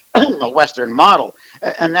Western model,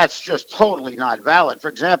 and that's just totally not valid. For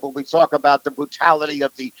example, we talk about the brutality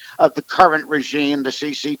of the current regime, the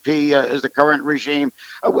CCP is the current regime,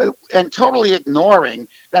 and totally ignoring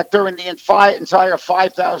that during the entire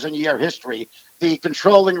 5,000-year history, the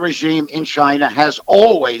controlling regime in China has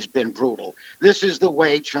always been brutal. This is the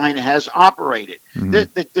way China has operated.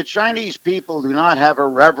 Mm-hmm. The Chinese people do not have a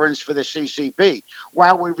reverence for the CCP.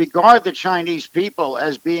 While we regard the Chinese people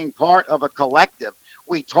as being part of a collective,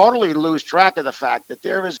 we totally lose track of the fact that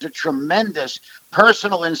there is a tremendous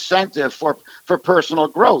personal incentive for personal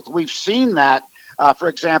growth. We've seen that, for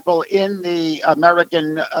example, in the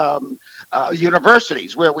American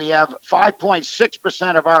universities, where we have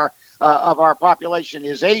 5.6% of our population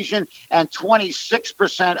is Asian, and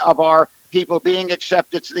 26% of our people being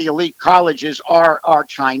accepted to the elite colleges are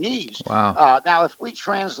Chinese. Wow. Now, if we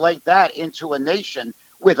translate that into a nation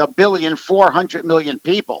with 1,400,000,000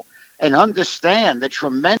 people and understand the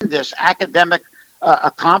tremendous academic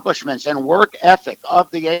accomplishments and work ethic of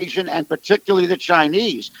the Asian and particularly the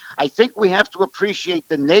Chinese, I think we have to appreciate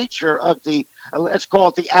the nature of the, let's call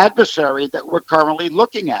it the adversary that we're currently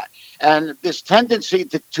looking at. And this tendency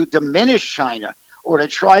to diminish China or to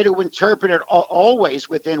try to interpret it always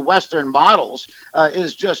within Western models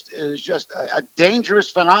is just a dangerous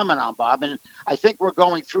phenomenon, Bob. And I think we're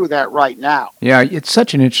going through that right now. Yeah, it's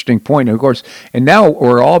such an interesting point, of course. And now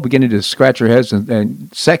we're all beginning to scratch our heads and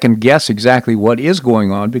second guess exactly what is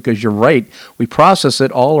going on, because you're right. We process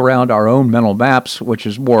it all around our own mental maps, which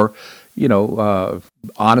is more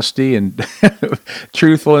honesty and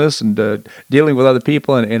truthfulness and dealing with other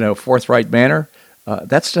people in a forthright manner.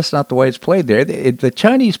 That's just not the way it's played there. The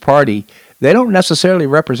Chinese party, they don't necessarily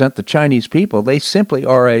represent the Chinese people. They simply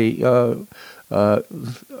are they've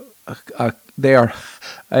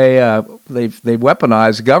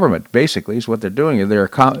weaponized government, basically, is what they're doing. They're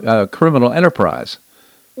a criminal enterprise.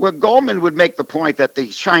 Well, Goldman would make the point that the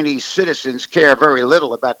Chinese citizens care very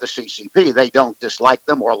little about the CCP. They don't dislike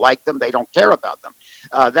them or like them. They don't care about them.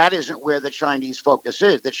 That isn't where the Chinese focus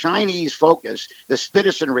is. The Chinese focus, the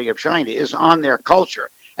citizenry of China, is on their culture.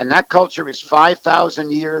 And that culture is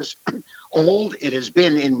 5,000 years old. It has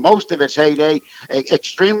been, in most of its heyday,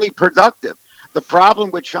 extremely productive. The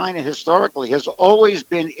problem with China historically has always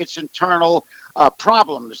been its internal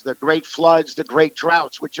problems, the great floods, the great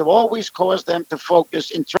droughts, which have always caused them to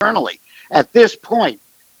focus internally. At this point,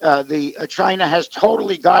 China has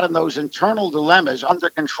totally gotten those internal dilemmas under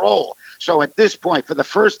control. So at this point, for the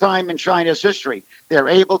first time in China's history, they're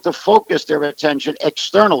able to focus their attention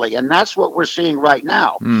externally, and that's what we're seeing right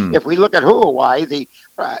now. If we look at Huawei,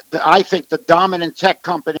 I think the dominant tech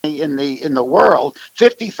company in the world,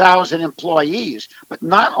 50,000 employees, but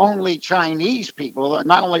not only Chinese people,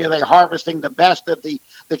 not only are they harvesting the best of the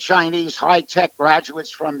Chinese high-tech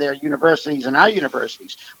graduates from their universities and our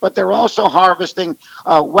universities, but they're also harvesting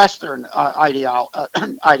Western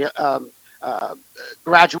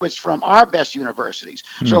graduates from our best universities.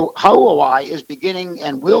 So Huawei is beginning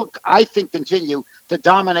and will, I think, continue to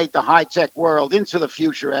dominate the high-tech world into the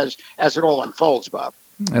future as it all unfolds, Bob.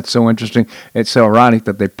 That's so interesting. It's so ironic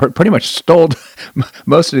that they pretty much stole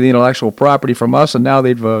most of the intellectual property from us, and now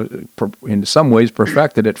they've, in some ways,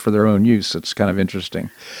 perfected it for their own use. It's kind of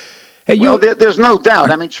interesting. Hey, there's no doubt.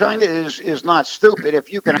 I mean, China is not stupid.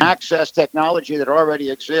 If you can access technology that already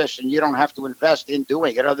exists and you don't have to invest in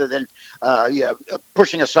doing it other than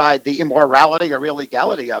pushing aside the immorality or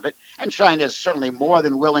illegality of it, and China is certainly more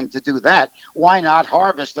than willing to do that, why not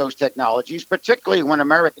harvest those technologies, particularly when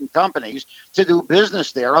American companies to do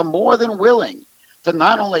business there are more than willing to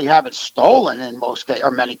not only have it stolen in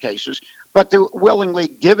many cases, but to willingly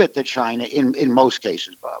give it to China in most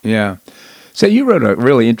cases, Bob. Yeah. So you wrote a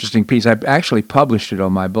really interesting piece. I actually published it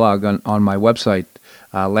on my blog on my website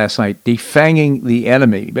last night, Defanging the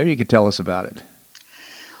Enemy. Maybe you could tell us about it.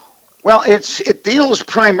 Well, it deals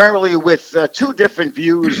primarily with two different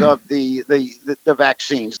views of the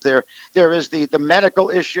vaccines. There is the medical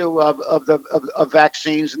issue of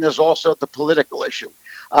vaccines, and there's also the political issue.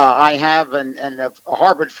 I have and have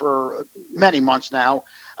harbored for many months now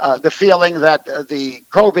the feeling that the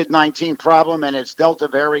COVID-19 problem and its Delta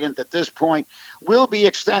variant at this point will be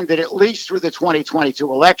extended at least through the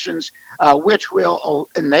 2022 elections, which will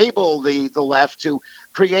enable the left to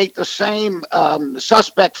create the same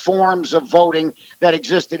suspect forms of voting that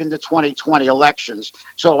existed in the 2020 elections.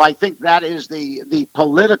 So I think that is the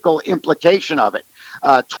political implication of it.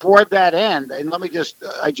 Toward that end, and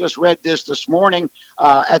I just read this morning.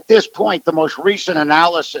 At this point, the most recent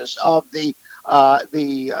analysis of the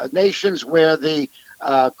nations where the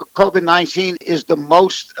COVID-19 is the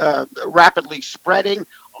most rapidly spreading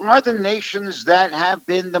are the nations that have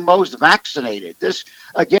been the most vaccinated. This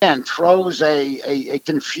again throws a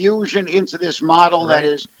confusion into this model that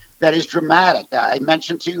is dramatic. I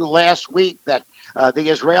mentioned to you last week that the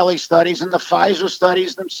Israeli studies and the Pfizer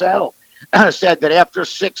studies themselves said that after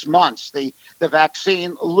 6 months, the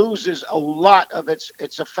vaccine loses a lot of its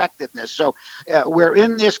effectiveness. So we're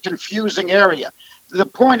in this confusing area. The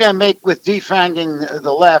point I make with defanging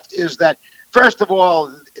the left is that, first of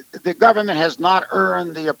all, the government has not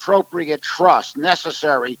earned the appropriate trust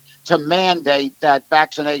necessary to mandate that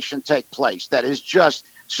vaccination take place. That is just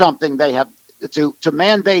something they have to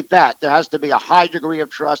mandate that. There has to be a high degree of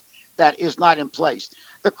trust that is not in place.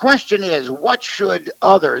 The question is, what should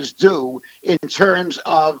others do in terms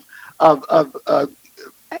of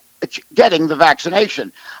getting the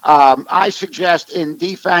vaccination? I suggest in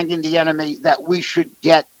defanging the enemy that we should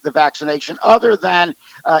get the vaccination, other than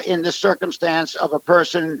in the circumstance of a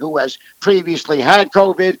person who has previously had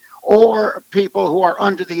COVID, or people who are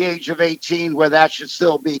under the age of 18, where that should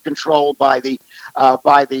still be controlled by the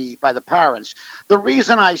parents. The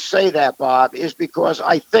reason I say that, Bob, is because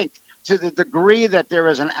I think to the degree that there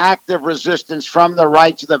is an active resistance from the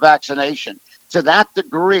right to the vaccination, to that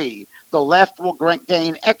degree, the left will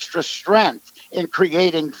gain extra strength in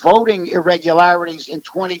creating voting irregularities in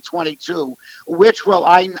 2022, which will,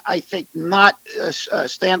 I think, not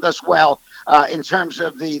stand us well in terms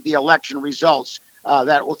of the election results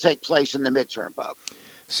that will take place in the midterm, Bob.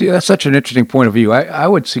 See, that's such an interesting point of view. I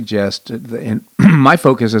would suggest, and my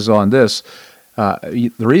focus is on this,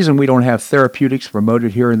 the reason we don't have therapeutics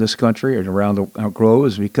promoted here in this country and around the globe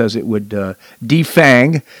is because it would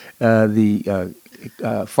defang the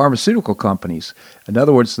pharmaceutical companies. In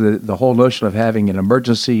other words, the whole notion of having an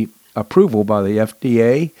emergency approval by the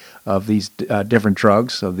FDA of these different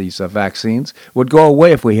drugs, of these vaccines, would go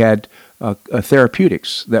away if we had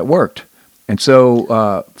therapeutics that worked. And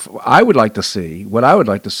so what I would like to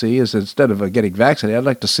see is, instead of getting vaccinated, I'd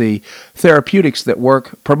like to see therapeutics that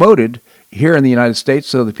work promoted here in the United States,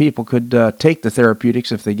 so that people could take the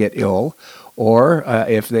therapeutics if they get ill, or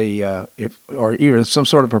or even some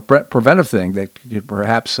sort of preventive thing that could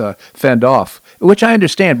perhaps fend off, which I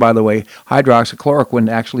understand, by the way, hydroxychloroquine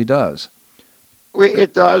actually does.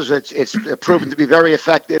 It does. It's proven to be very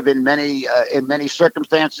effective in many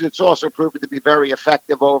circumstances. It's also proven to be very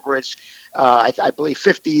effective over its, I believe,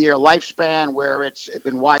 50-year lifespan, where it's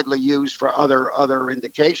been widely used for other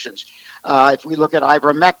indications. If we look at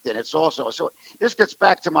ivermectin, it's also, so this gets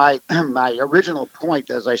back to my original point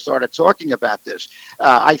as I started talking about this.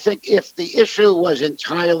 I think if the issue was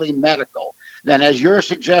entirely medical, then, as you're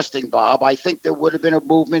suggesting, Bob, I think there would have been a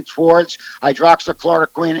movement towards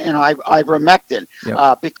hydroxychloroquine and ivermectin.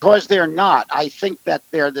 Yep. Because they're not, I think that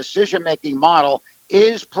their decision-making model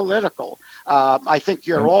is political. I think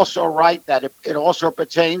you're also right that it also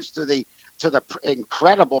pertains to the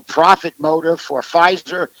incredible profit motive for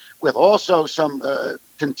Pfizer, with also some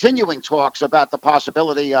continuing talks about the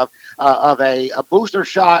possibility of a booster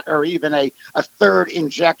shot, or even a third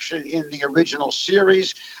injection in the original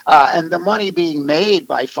series. And the money being made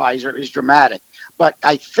by Pfizer is dramatic. But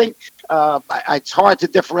I think it's hard to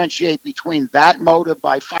differentiate between that motive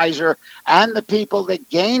by Pfizer and the people that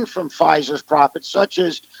gain from Pfizer's profits, such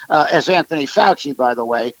as Anthony Fauci, by the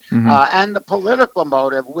way, and the political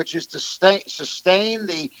motive, which is to sustain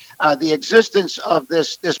the existence of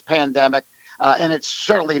this pandemic. And it's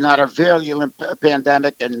certainly not a virulent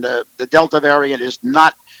pandemic, and the Delta variant is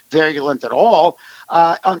not virulent at all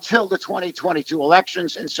until the 2022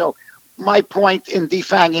 elections. And so my point in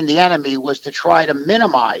defanging the enemy was to try to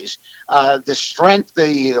minimize the strength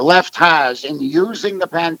the left has in using the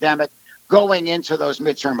pandemic going into those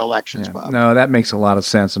midterm elections, Yeah. Bob. No, that makes a lot of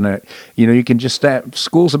sense. And, you can just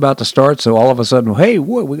school's about to start, so all of a sudden, hey,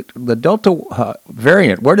 the Delta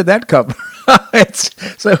variant, where did that come?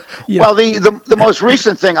 Well, the most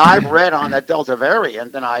recent thing I've read on the Delta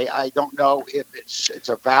variant, and I don't know if it's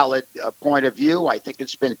a valid point of view. I think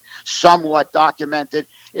it's been somewhat documented,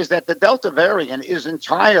 is that the Delta variant is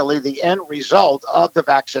entirely the end result of the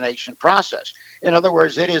vaccination process. In other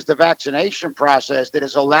words, it is the vaccination process that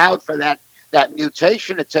has allowed for that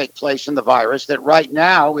mutation to take place in the virus that right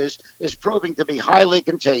now is proving to be highly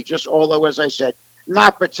contagious, although, as I said,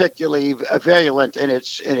 not particularly virulent in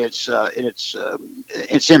its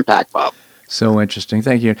impact, Bob. So interesting.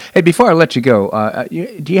 Thank you. Hey, before I let you go,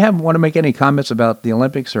 do you want to make any comments about the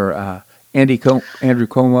Olympics or Andrew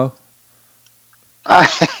Cuomo?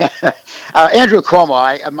 Andrew Cuomo,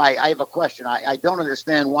 I have a question. I don't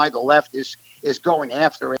understand why the left is going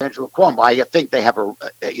after Andrew Cuomo. I think they have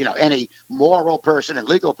any moral person and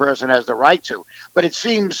legal person has the right to, but it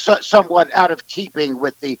seems somewhat out of keeping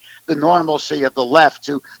with the normalcy of the left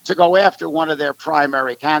to go after one of their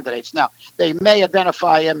primary candidates. Now, they may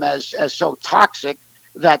identify him as so toxic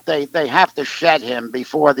that they have to shed him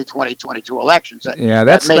before the 2022 elections. Yeah,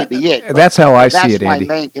 that may be it. That's how I see it, Andy. That's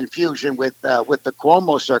my main confusion with the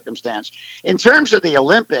Cuomo circumstance. In terms of the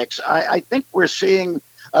Olympics, I think we're seeing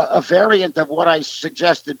a variant of what I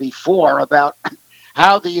suggested before about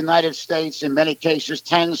how the United States, in many cases,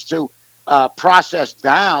 tends to process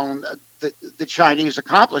down the Chinese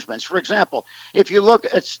accomplishments. For example, if you look,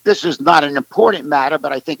 this is not an important matter,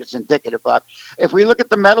 but I think it's indicative of. If we look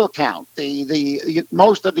at the medal count, the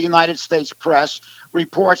most of the United States press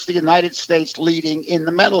reports the United States leading in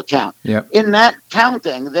the medal count. Yep. In that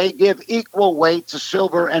counting, they give equal weight to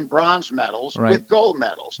silver and bronze medals with gold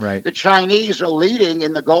medals. Right. The Chinese are leading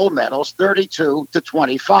in the gold medals,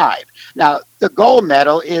 32-25. Now, the gold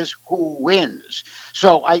medal is who wins.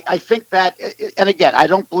 So I think that, and again, I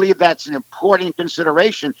don't believe that's an important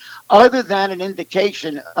consideration other than an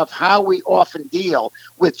indication of how we often deal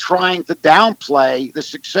with trying to downplay the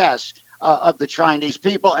success of the Chinese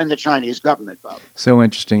people and the Chinese government, Bob. So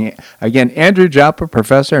interesting. Again, Andrew Joppa,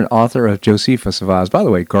 professor and author of Josephus of Oz. By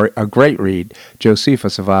the way, a great read,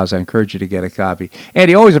 Josephus of Oz. I encourage you to get a copy.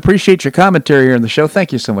 Andy, always appreciate your commentary here on the show.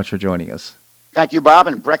 Thank you so much for joining us. Thank you, Bob,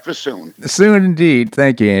 and breakfast soon. Soon indeed.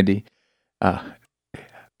 Thank you, Andy.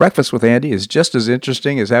 Breakfast with Andy is just as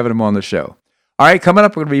interesting as having him on the show. All right, coming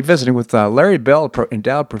up, we're going to be visiting with Larry Bell,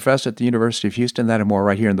 endowed professor at the University of Houston. That and more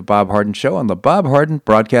right here in the Bob Harden Show on the Bob Harden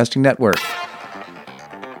Broadcasting Network.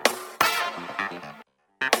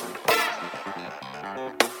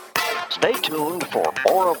 Stay tuned for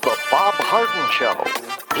more of the Bob Harden Show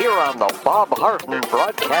here on the Bob Harden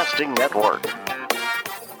Broadcasting Network.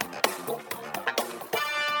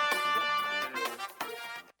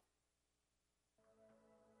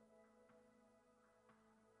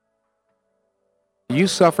 You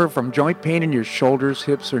suffer from joint pain in your shoulders,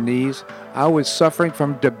 hips, or knees? I was suffering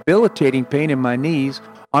from debilitating pain in my knees.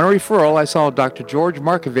 On a referral, I saw Dr. George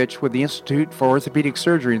Markovich with the Institute for Orthopedic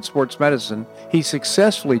Surgery and Sports Medicine. He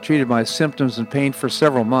successfully treated my symptoms and pain for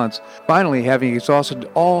several months. Finally, having exhausted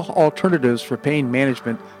all alternatives for pain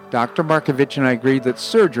management, Dr. Markovich and I agreed that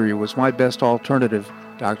surgery was my best alternative.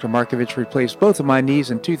 Dr. Markovich replaced both of my knees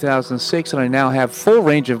in 2006, and I now have full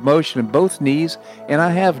range of motion in both knees, and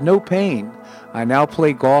I have no pain. I now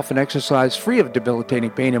play golf and exercise free of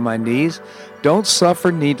debilitating pain in my knees. Don't suffer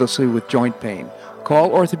needlessly with joint pain.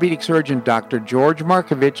 Call orthopedic surgeon Dr. George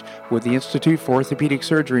Markovich with the Institute for Orthopedic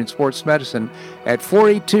Surgery and Sports Medicine at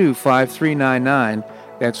 482-5399.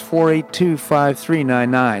 That's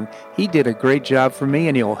 482-5399. He did a great job for me,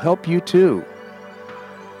 and he'll help you too.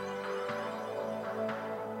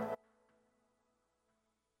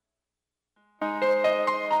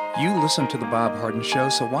 You listen to The Bob Harden Show,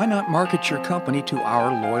 so why not market your company to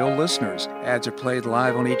our loyal listeners? Ads are played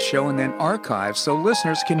live on each show and then archived so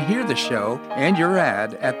listeners can hear the show and your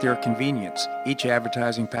ad at their convenience. Each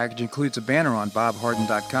advertising package includes a banner on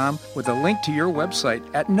bobharden.com with a link to your website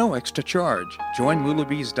at no extra charge. Join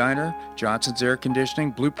Lulabee's Diner, Johnson's Air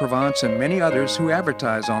Conditioning, Blue Provence, and many others who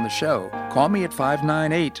advertise on the show. Call me at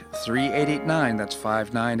 598-3889, that's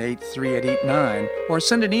 598-3889, or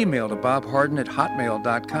send an email to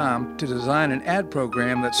bobharden@hotmail.com to design an ad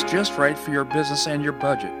program that's just right for your business and your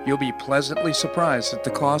budget. You'll be pleasantly surprised at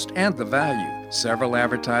the cost and the value. Several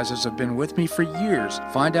advertisers have been with me for years.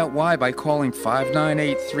 Find out why by calling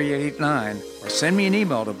 598-3889 or send me an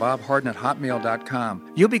email to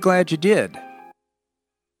bobharden@hotmail.com. You'll be glad you did.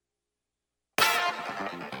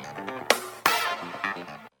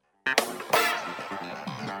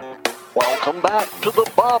 Welcome back to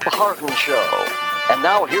the Bob Harden Show. And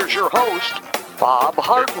now here's your host, Bob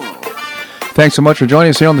Harden. Thanks so much for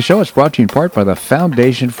joining us here on the show. It's brought to you in part by the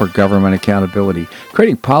Foundation for Government Accountability,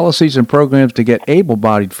 creating policies and programs to get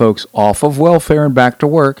able-bodied folks off of welfare and back to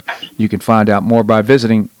work. You can find out more by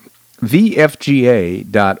visiting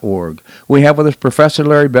thefga.org. We have with us Professor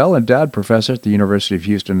Larry Bell, endowed professor at the University of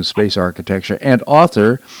Houston in space architecture and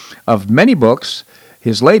author of many books.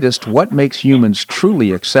 His latest, What Makes Humans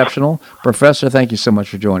Truly Exceptional. Professor, thank you so much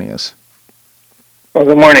for joining us. Well,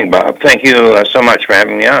 good morning, Bob. Thank you so much for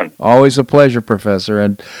having me on. Always a pleasure, Professor.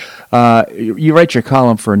 And you write your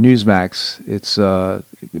column for Newsmax. It's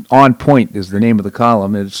On Point is the name of the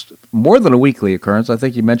column. It's more than a weekly occurrence. I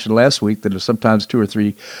think you mentioned last week that there's sometimes 2 or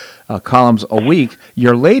 3 columns a week.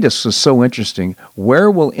 Your latest is so interesting. Where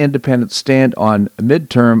will independents stand on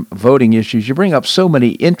midterm voting issues? You bring up so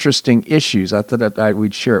many interesting issues. I thought that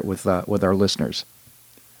we'd share it with our listeners.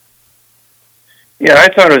 Yeah, I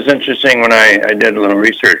thought it was interesting when I did a little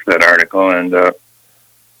research for that article. And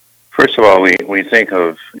first of all, we think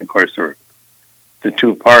of course, the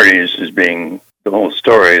two parties as being the whole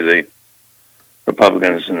story, the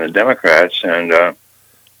Republicans and the Democrats. And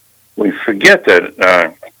we forget that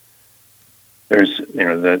there's,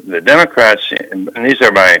 the Democrats, and these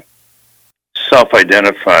are by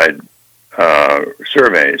self-identified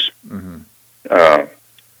surveys. Mm-hmm.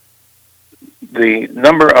 The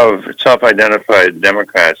number of self-identified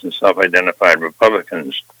Democrats and self-identified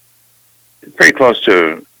Republicans is pretty close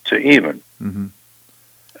to even. Mm-hmm.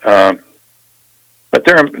 But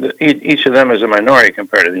each of them is a minority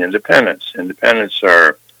compared to the independents. Independents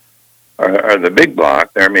are the big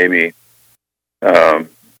block. They're maybe 40%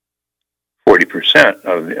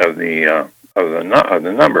 of the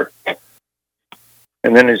number.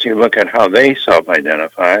 And then as you look at how they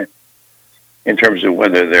self-identify, in terms of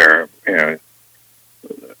whether they're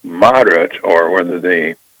moderate or whether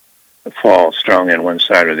they fall strong in one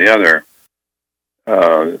side or the other,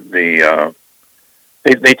 they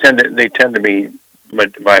tend to be,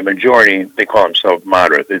 by majority, they call themselves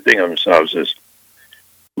moderate. They think of themselves as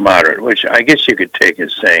moderate, which I guess you could take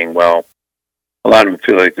as saying, well, a lot of them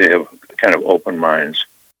feel like they have kind of open minds.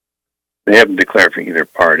 They haven't declared for either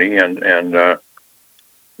party, and the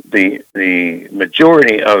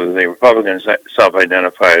majority of the Republicans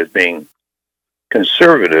self-identify as being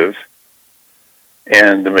conservative,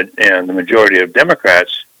 and the majority of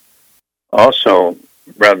Democrats also,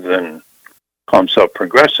 rather than call themselves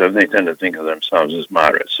progressive, they tend to think of themselves as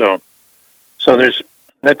moderate. So there's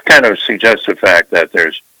that kind of suggests the fact that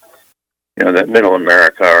there's that middle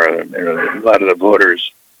America, or a lot of the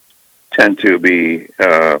voters tend to be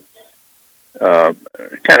kind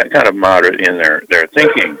of moderate in their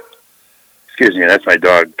thinking. Excuse me, that's my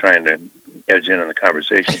dog trying to edge in on the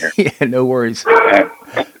conversation here. Yeah, no worries. But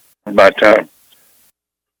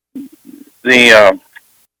the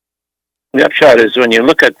upshot is, when you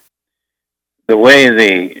look at the way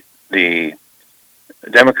the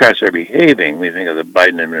Democrats are behaving, we think of the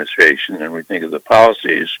Biden administration and we think of the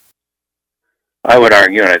policies. I would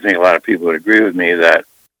argue, and I think a lot of people would agree with me, that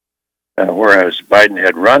whereas Biden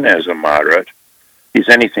had run as a moderate, he's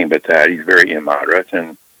anything but that. He's very immoderate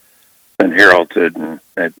and heralded, and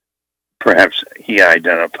perhaps he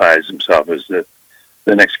identifies himself as the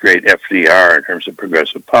next great FDR in terms of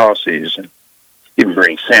progressive policies. And even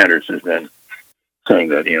Bernie Sanders has been saying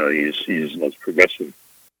that he's the most progressive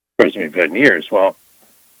president we've had in years. Well,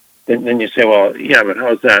 then you say, well, yeah, but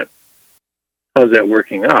how's that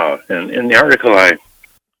working out? And in the article, I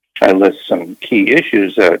list some key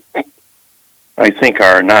issues that I think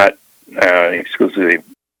are not exclusively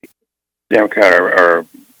Democrat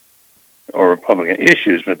or Republican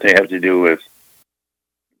issues, but they have to do with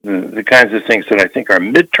the kinds of things that I think are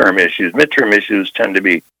midterm issues. Midterm issues tend to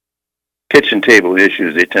be kitchen table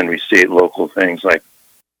issues. They tend to be state, local things like,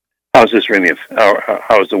 how is this really?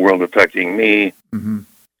 How is the world affecting me? Mm-hmm.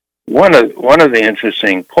 One of the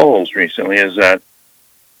interesting polls recently is that,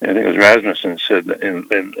 I think it was Rasmussen said and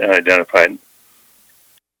identified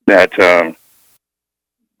that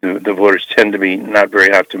the voters tend to be not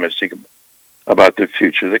very optimistic about the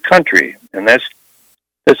future of the country, and that's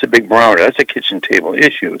a big barometer. That's a kitchen table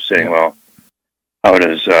issue, saying, well, how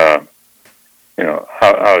does how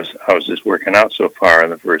is this working out so far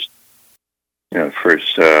in the first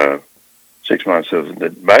 6 months of the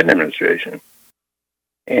Biden administration?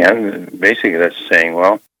 And basically, that's saying,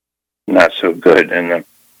 well, not so good. And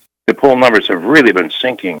the poll numbers have really been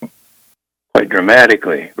sinking quite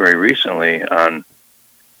dramatically very recently on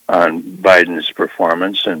Biden's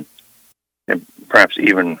performance, and perhaps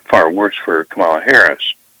even far worse for Kamala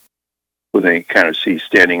Harris, who they kind of see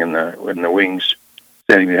standing in the wings,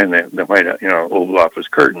 standing behind the White Oval Office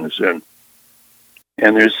curtains, and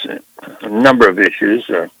And there's a number of issues.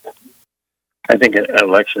 I think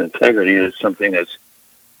election integrity is something that's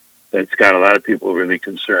got a lot of people really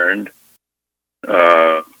concerned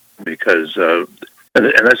because, and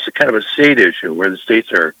that's kind of a state issue where the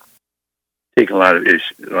states are taking a lot of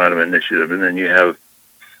initiative, and then you have,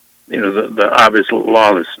 the obvious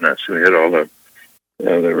lawlessness. We had all the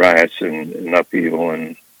riots and upheaval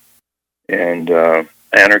and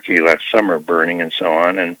anarchy last summer, burning and so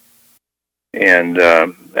on, and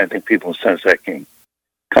I think people sense that can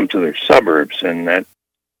come to their suburbs, and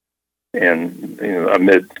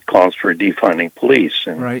amid calls for defunding police,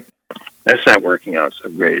 and right. That's not working out so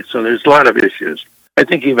great. So there's a lot of issues. I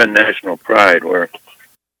think even national pride, where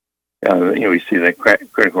we see the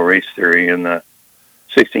critical race theory and the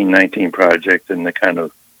 1619 Project and the kind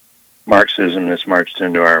of Marxism that's marched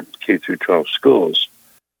into our K through 12 schools.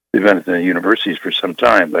 They've been at the universities for some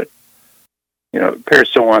time, but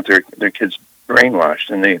parents don't want their kids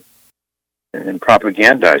brainwashed and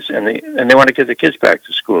propagandized, and they want to get the kids back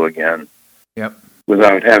to school again. Yep.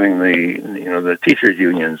 Without having the teachers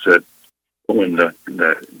unions that when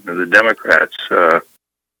the Democrats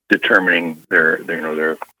determining their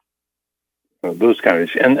those kind of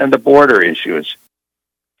issues, and the border issue is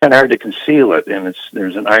kind of hard to conceal it, and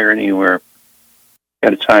there's an irony where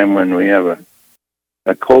at a time when we have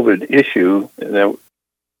a COVID issue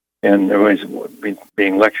and everybody's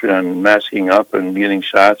being lectured on masking up and getting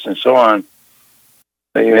shots and so on,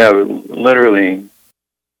 that you have literally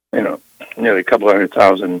nearly a couple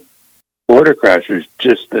 100,000 border crashers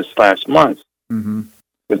just this last month. Mm-hmm.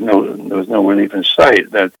 There was no relief in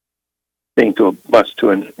sight. That being to a bus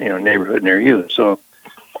to a neighborhood near you. So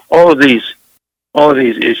all of these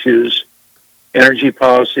issues, energy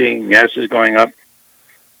policy, gas is going up.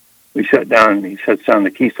 He shuts down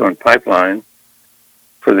the Keystone Pipeline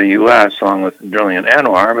for the U.S. along with drilling in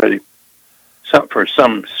Anwar, but for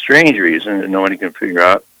some strange reason that nobody can figure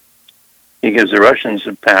out, he gives the Russians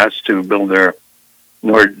a pass to build their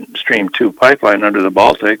Nord Stream 2 pipeline under the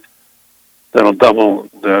Baltic that'll double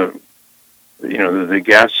the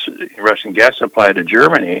Russian gas supply to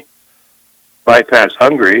Germany, bypass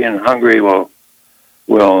Hungary, and Hungary will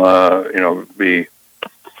be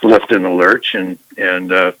left in the lurch, and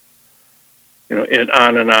on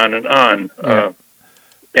and on and on. Yeah.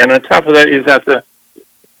 And on top of that, you've got the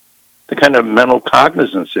kind of mental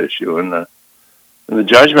cognizance issue and the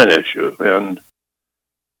judgment issue, and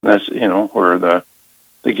that's where the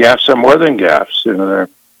gaffes are more than gaffes.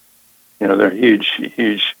 They're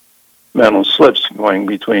huge mental slips going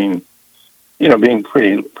between being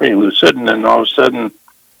pretty lucid, and then all of a sudden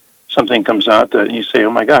something comes out that you say,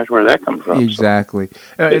 "Oh my gosh, where did that come from?" Exactly.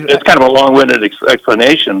 So it's kind of a long-winded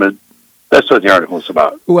explanation, but that's what the article is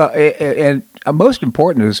about. Well, and most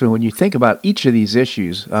important is when you think about each of these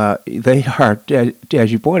issues, they are,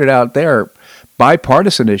 as you pointed out, they are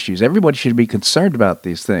bipartisan issues. Everybody should be concerned about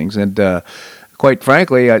these things, and quite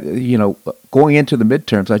frankly, going into the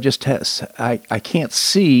midterms, I can't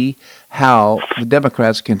see how the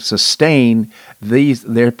Democrats can sustain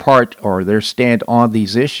their part or their stand on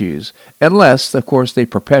these issues, unless, of course, they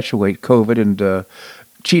perpetuate COVID and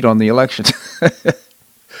cheat on the elections.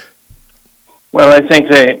 Well, I think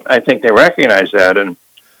they recognize that, and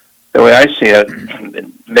the way I see it,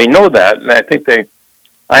 they know that, and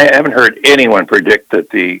I haven't heard anyone predict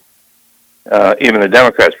that even the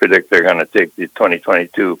Democrats predict they're going to take the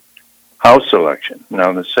 2022 House election.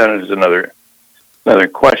 Now, the Senate is another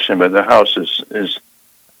question, but the House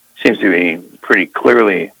seems to be pretty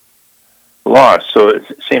clearly lost. So it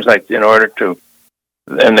seems like in order to,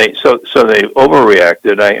 and they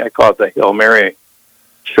overreacted. I call it the Hail Mary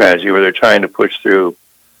strategy, where they're trying to push through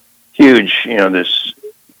huge, this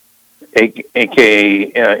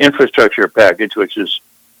AKA infrastructure package, which is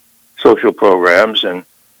social programs, and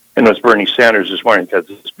was Bernie Sanders this morning got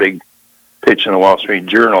this big pitch in the Wall Street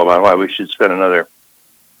Journal about why we should spend another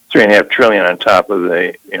 $3.5 trillion on top of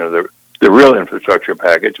the real infrastructure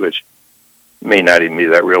package, which may not even be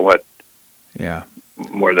that real. Yeah,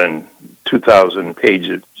 more than 2,000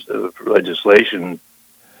 pages of legislation,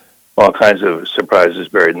 all kinds of surprises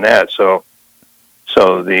buried in that. So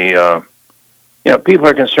the people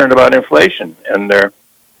are concerned about inflation, and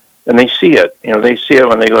they see it. They see it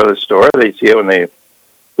when they go to the store. They see it when they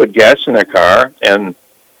put gas in their car, and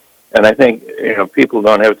I think people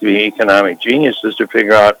don't have to be economic geniuses to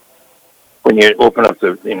figure out when you open up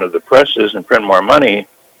the presses and print more money,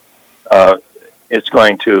 it's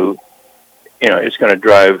going to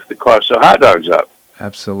drive the cost of hot dogs up.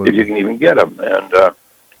 Absolutely, if you can even get them, and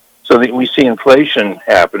so we see inflation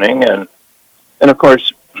happening, and of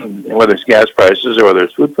course, whether it's gas prices or whether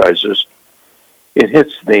it's food prices, it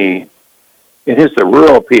hits the it hits the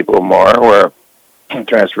rural people more, where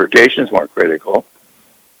transportation is more critical,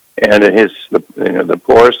 and it hits the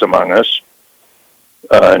poorest among us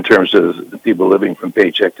in terms of the people living from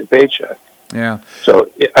paycheck to paycheck. Yeah.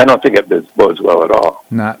 So I don't think it bodes well at all.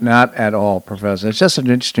 Not at all, Professor. It's just an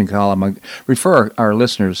interesting column. I refer our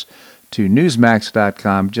listeners to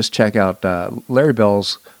Newsmax.com. Just check out Larry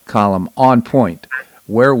Bell's column, On Point.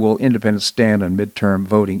 Where will independents stand on midterm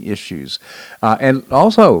voting issues? And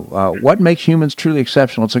also, What Makes Humans Truly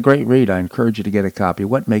Exceptional? It's a great read. I encourage you to get a copy.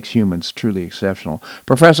 What Makes Humans Truly Exceptional?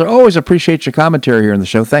 Professor, always appreciate your commentary here on the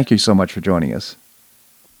show. Thank you so much for joining us.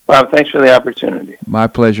 Bob, thanks for the opportunity. My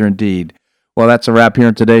pleasure indeed. Well, that's a wrap here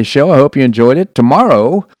on today's show. I hope you enjoyed it.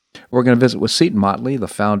 Tomorrow, we're going to visit with Seton Motley, the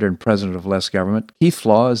founder and president of Less Government. Keith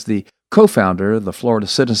Flaw is the co-founder of the Florida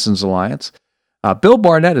Citizens Alliance. Bill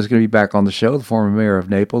Barnett is going to be back on the show, the former mayor of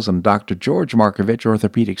Naples, and Dr. George Markovich,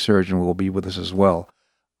 orthopedic surgeon, will be with us as well.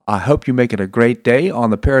 I hope you make it a great day on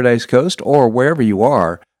the Paradise Coast or wherever you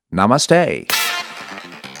are. Namaste.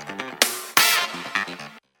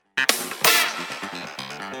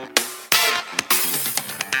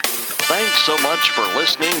 Thanks so much for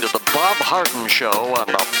listening to The Bob Harden Show on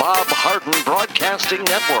the Bob Harden Broadcasting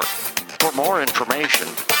Network. For more information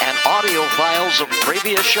and audio files of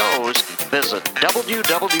previous shows, visit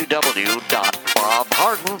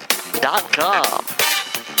www.bobharden.com.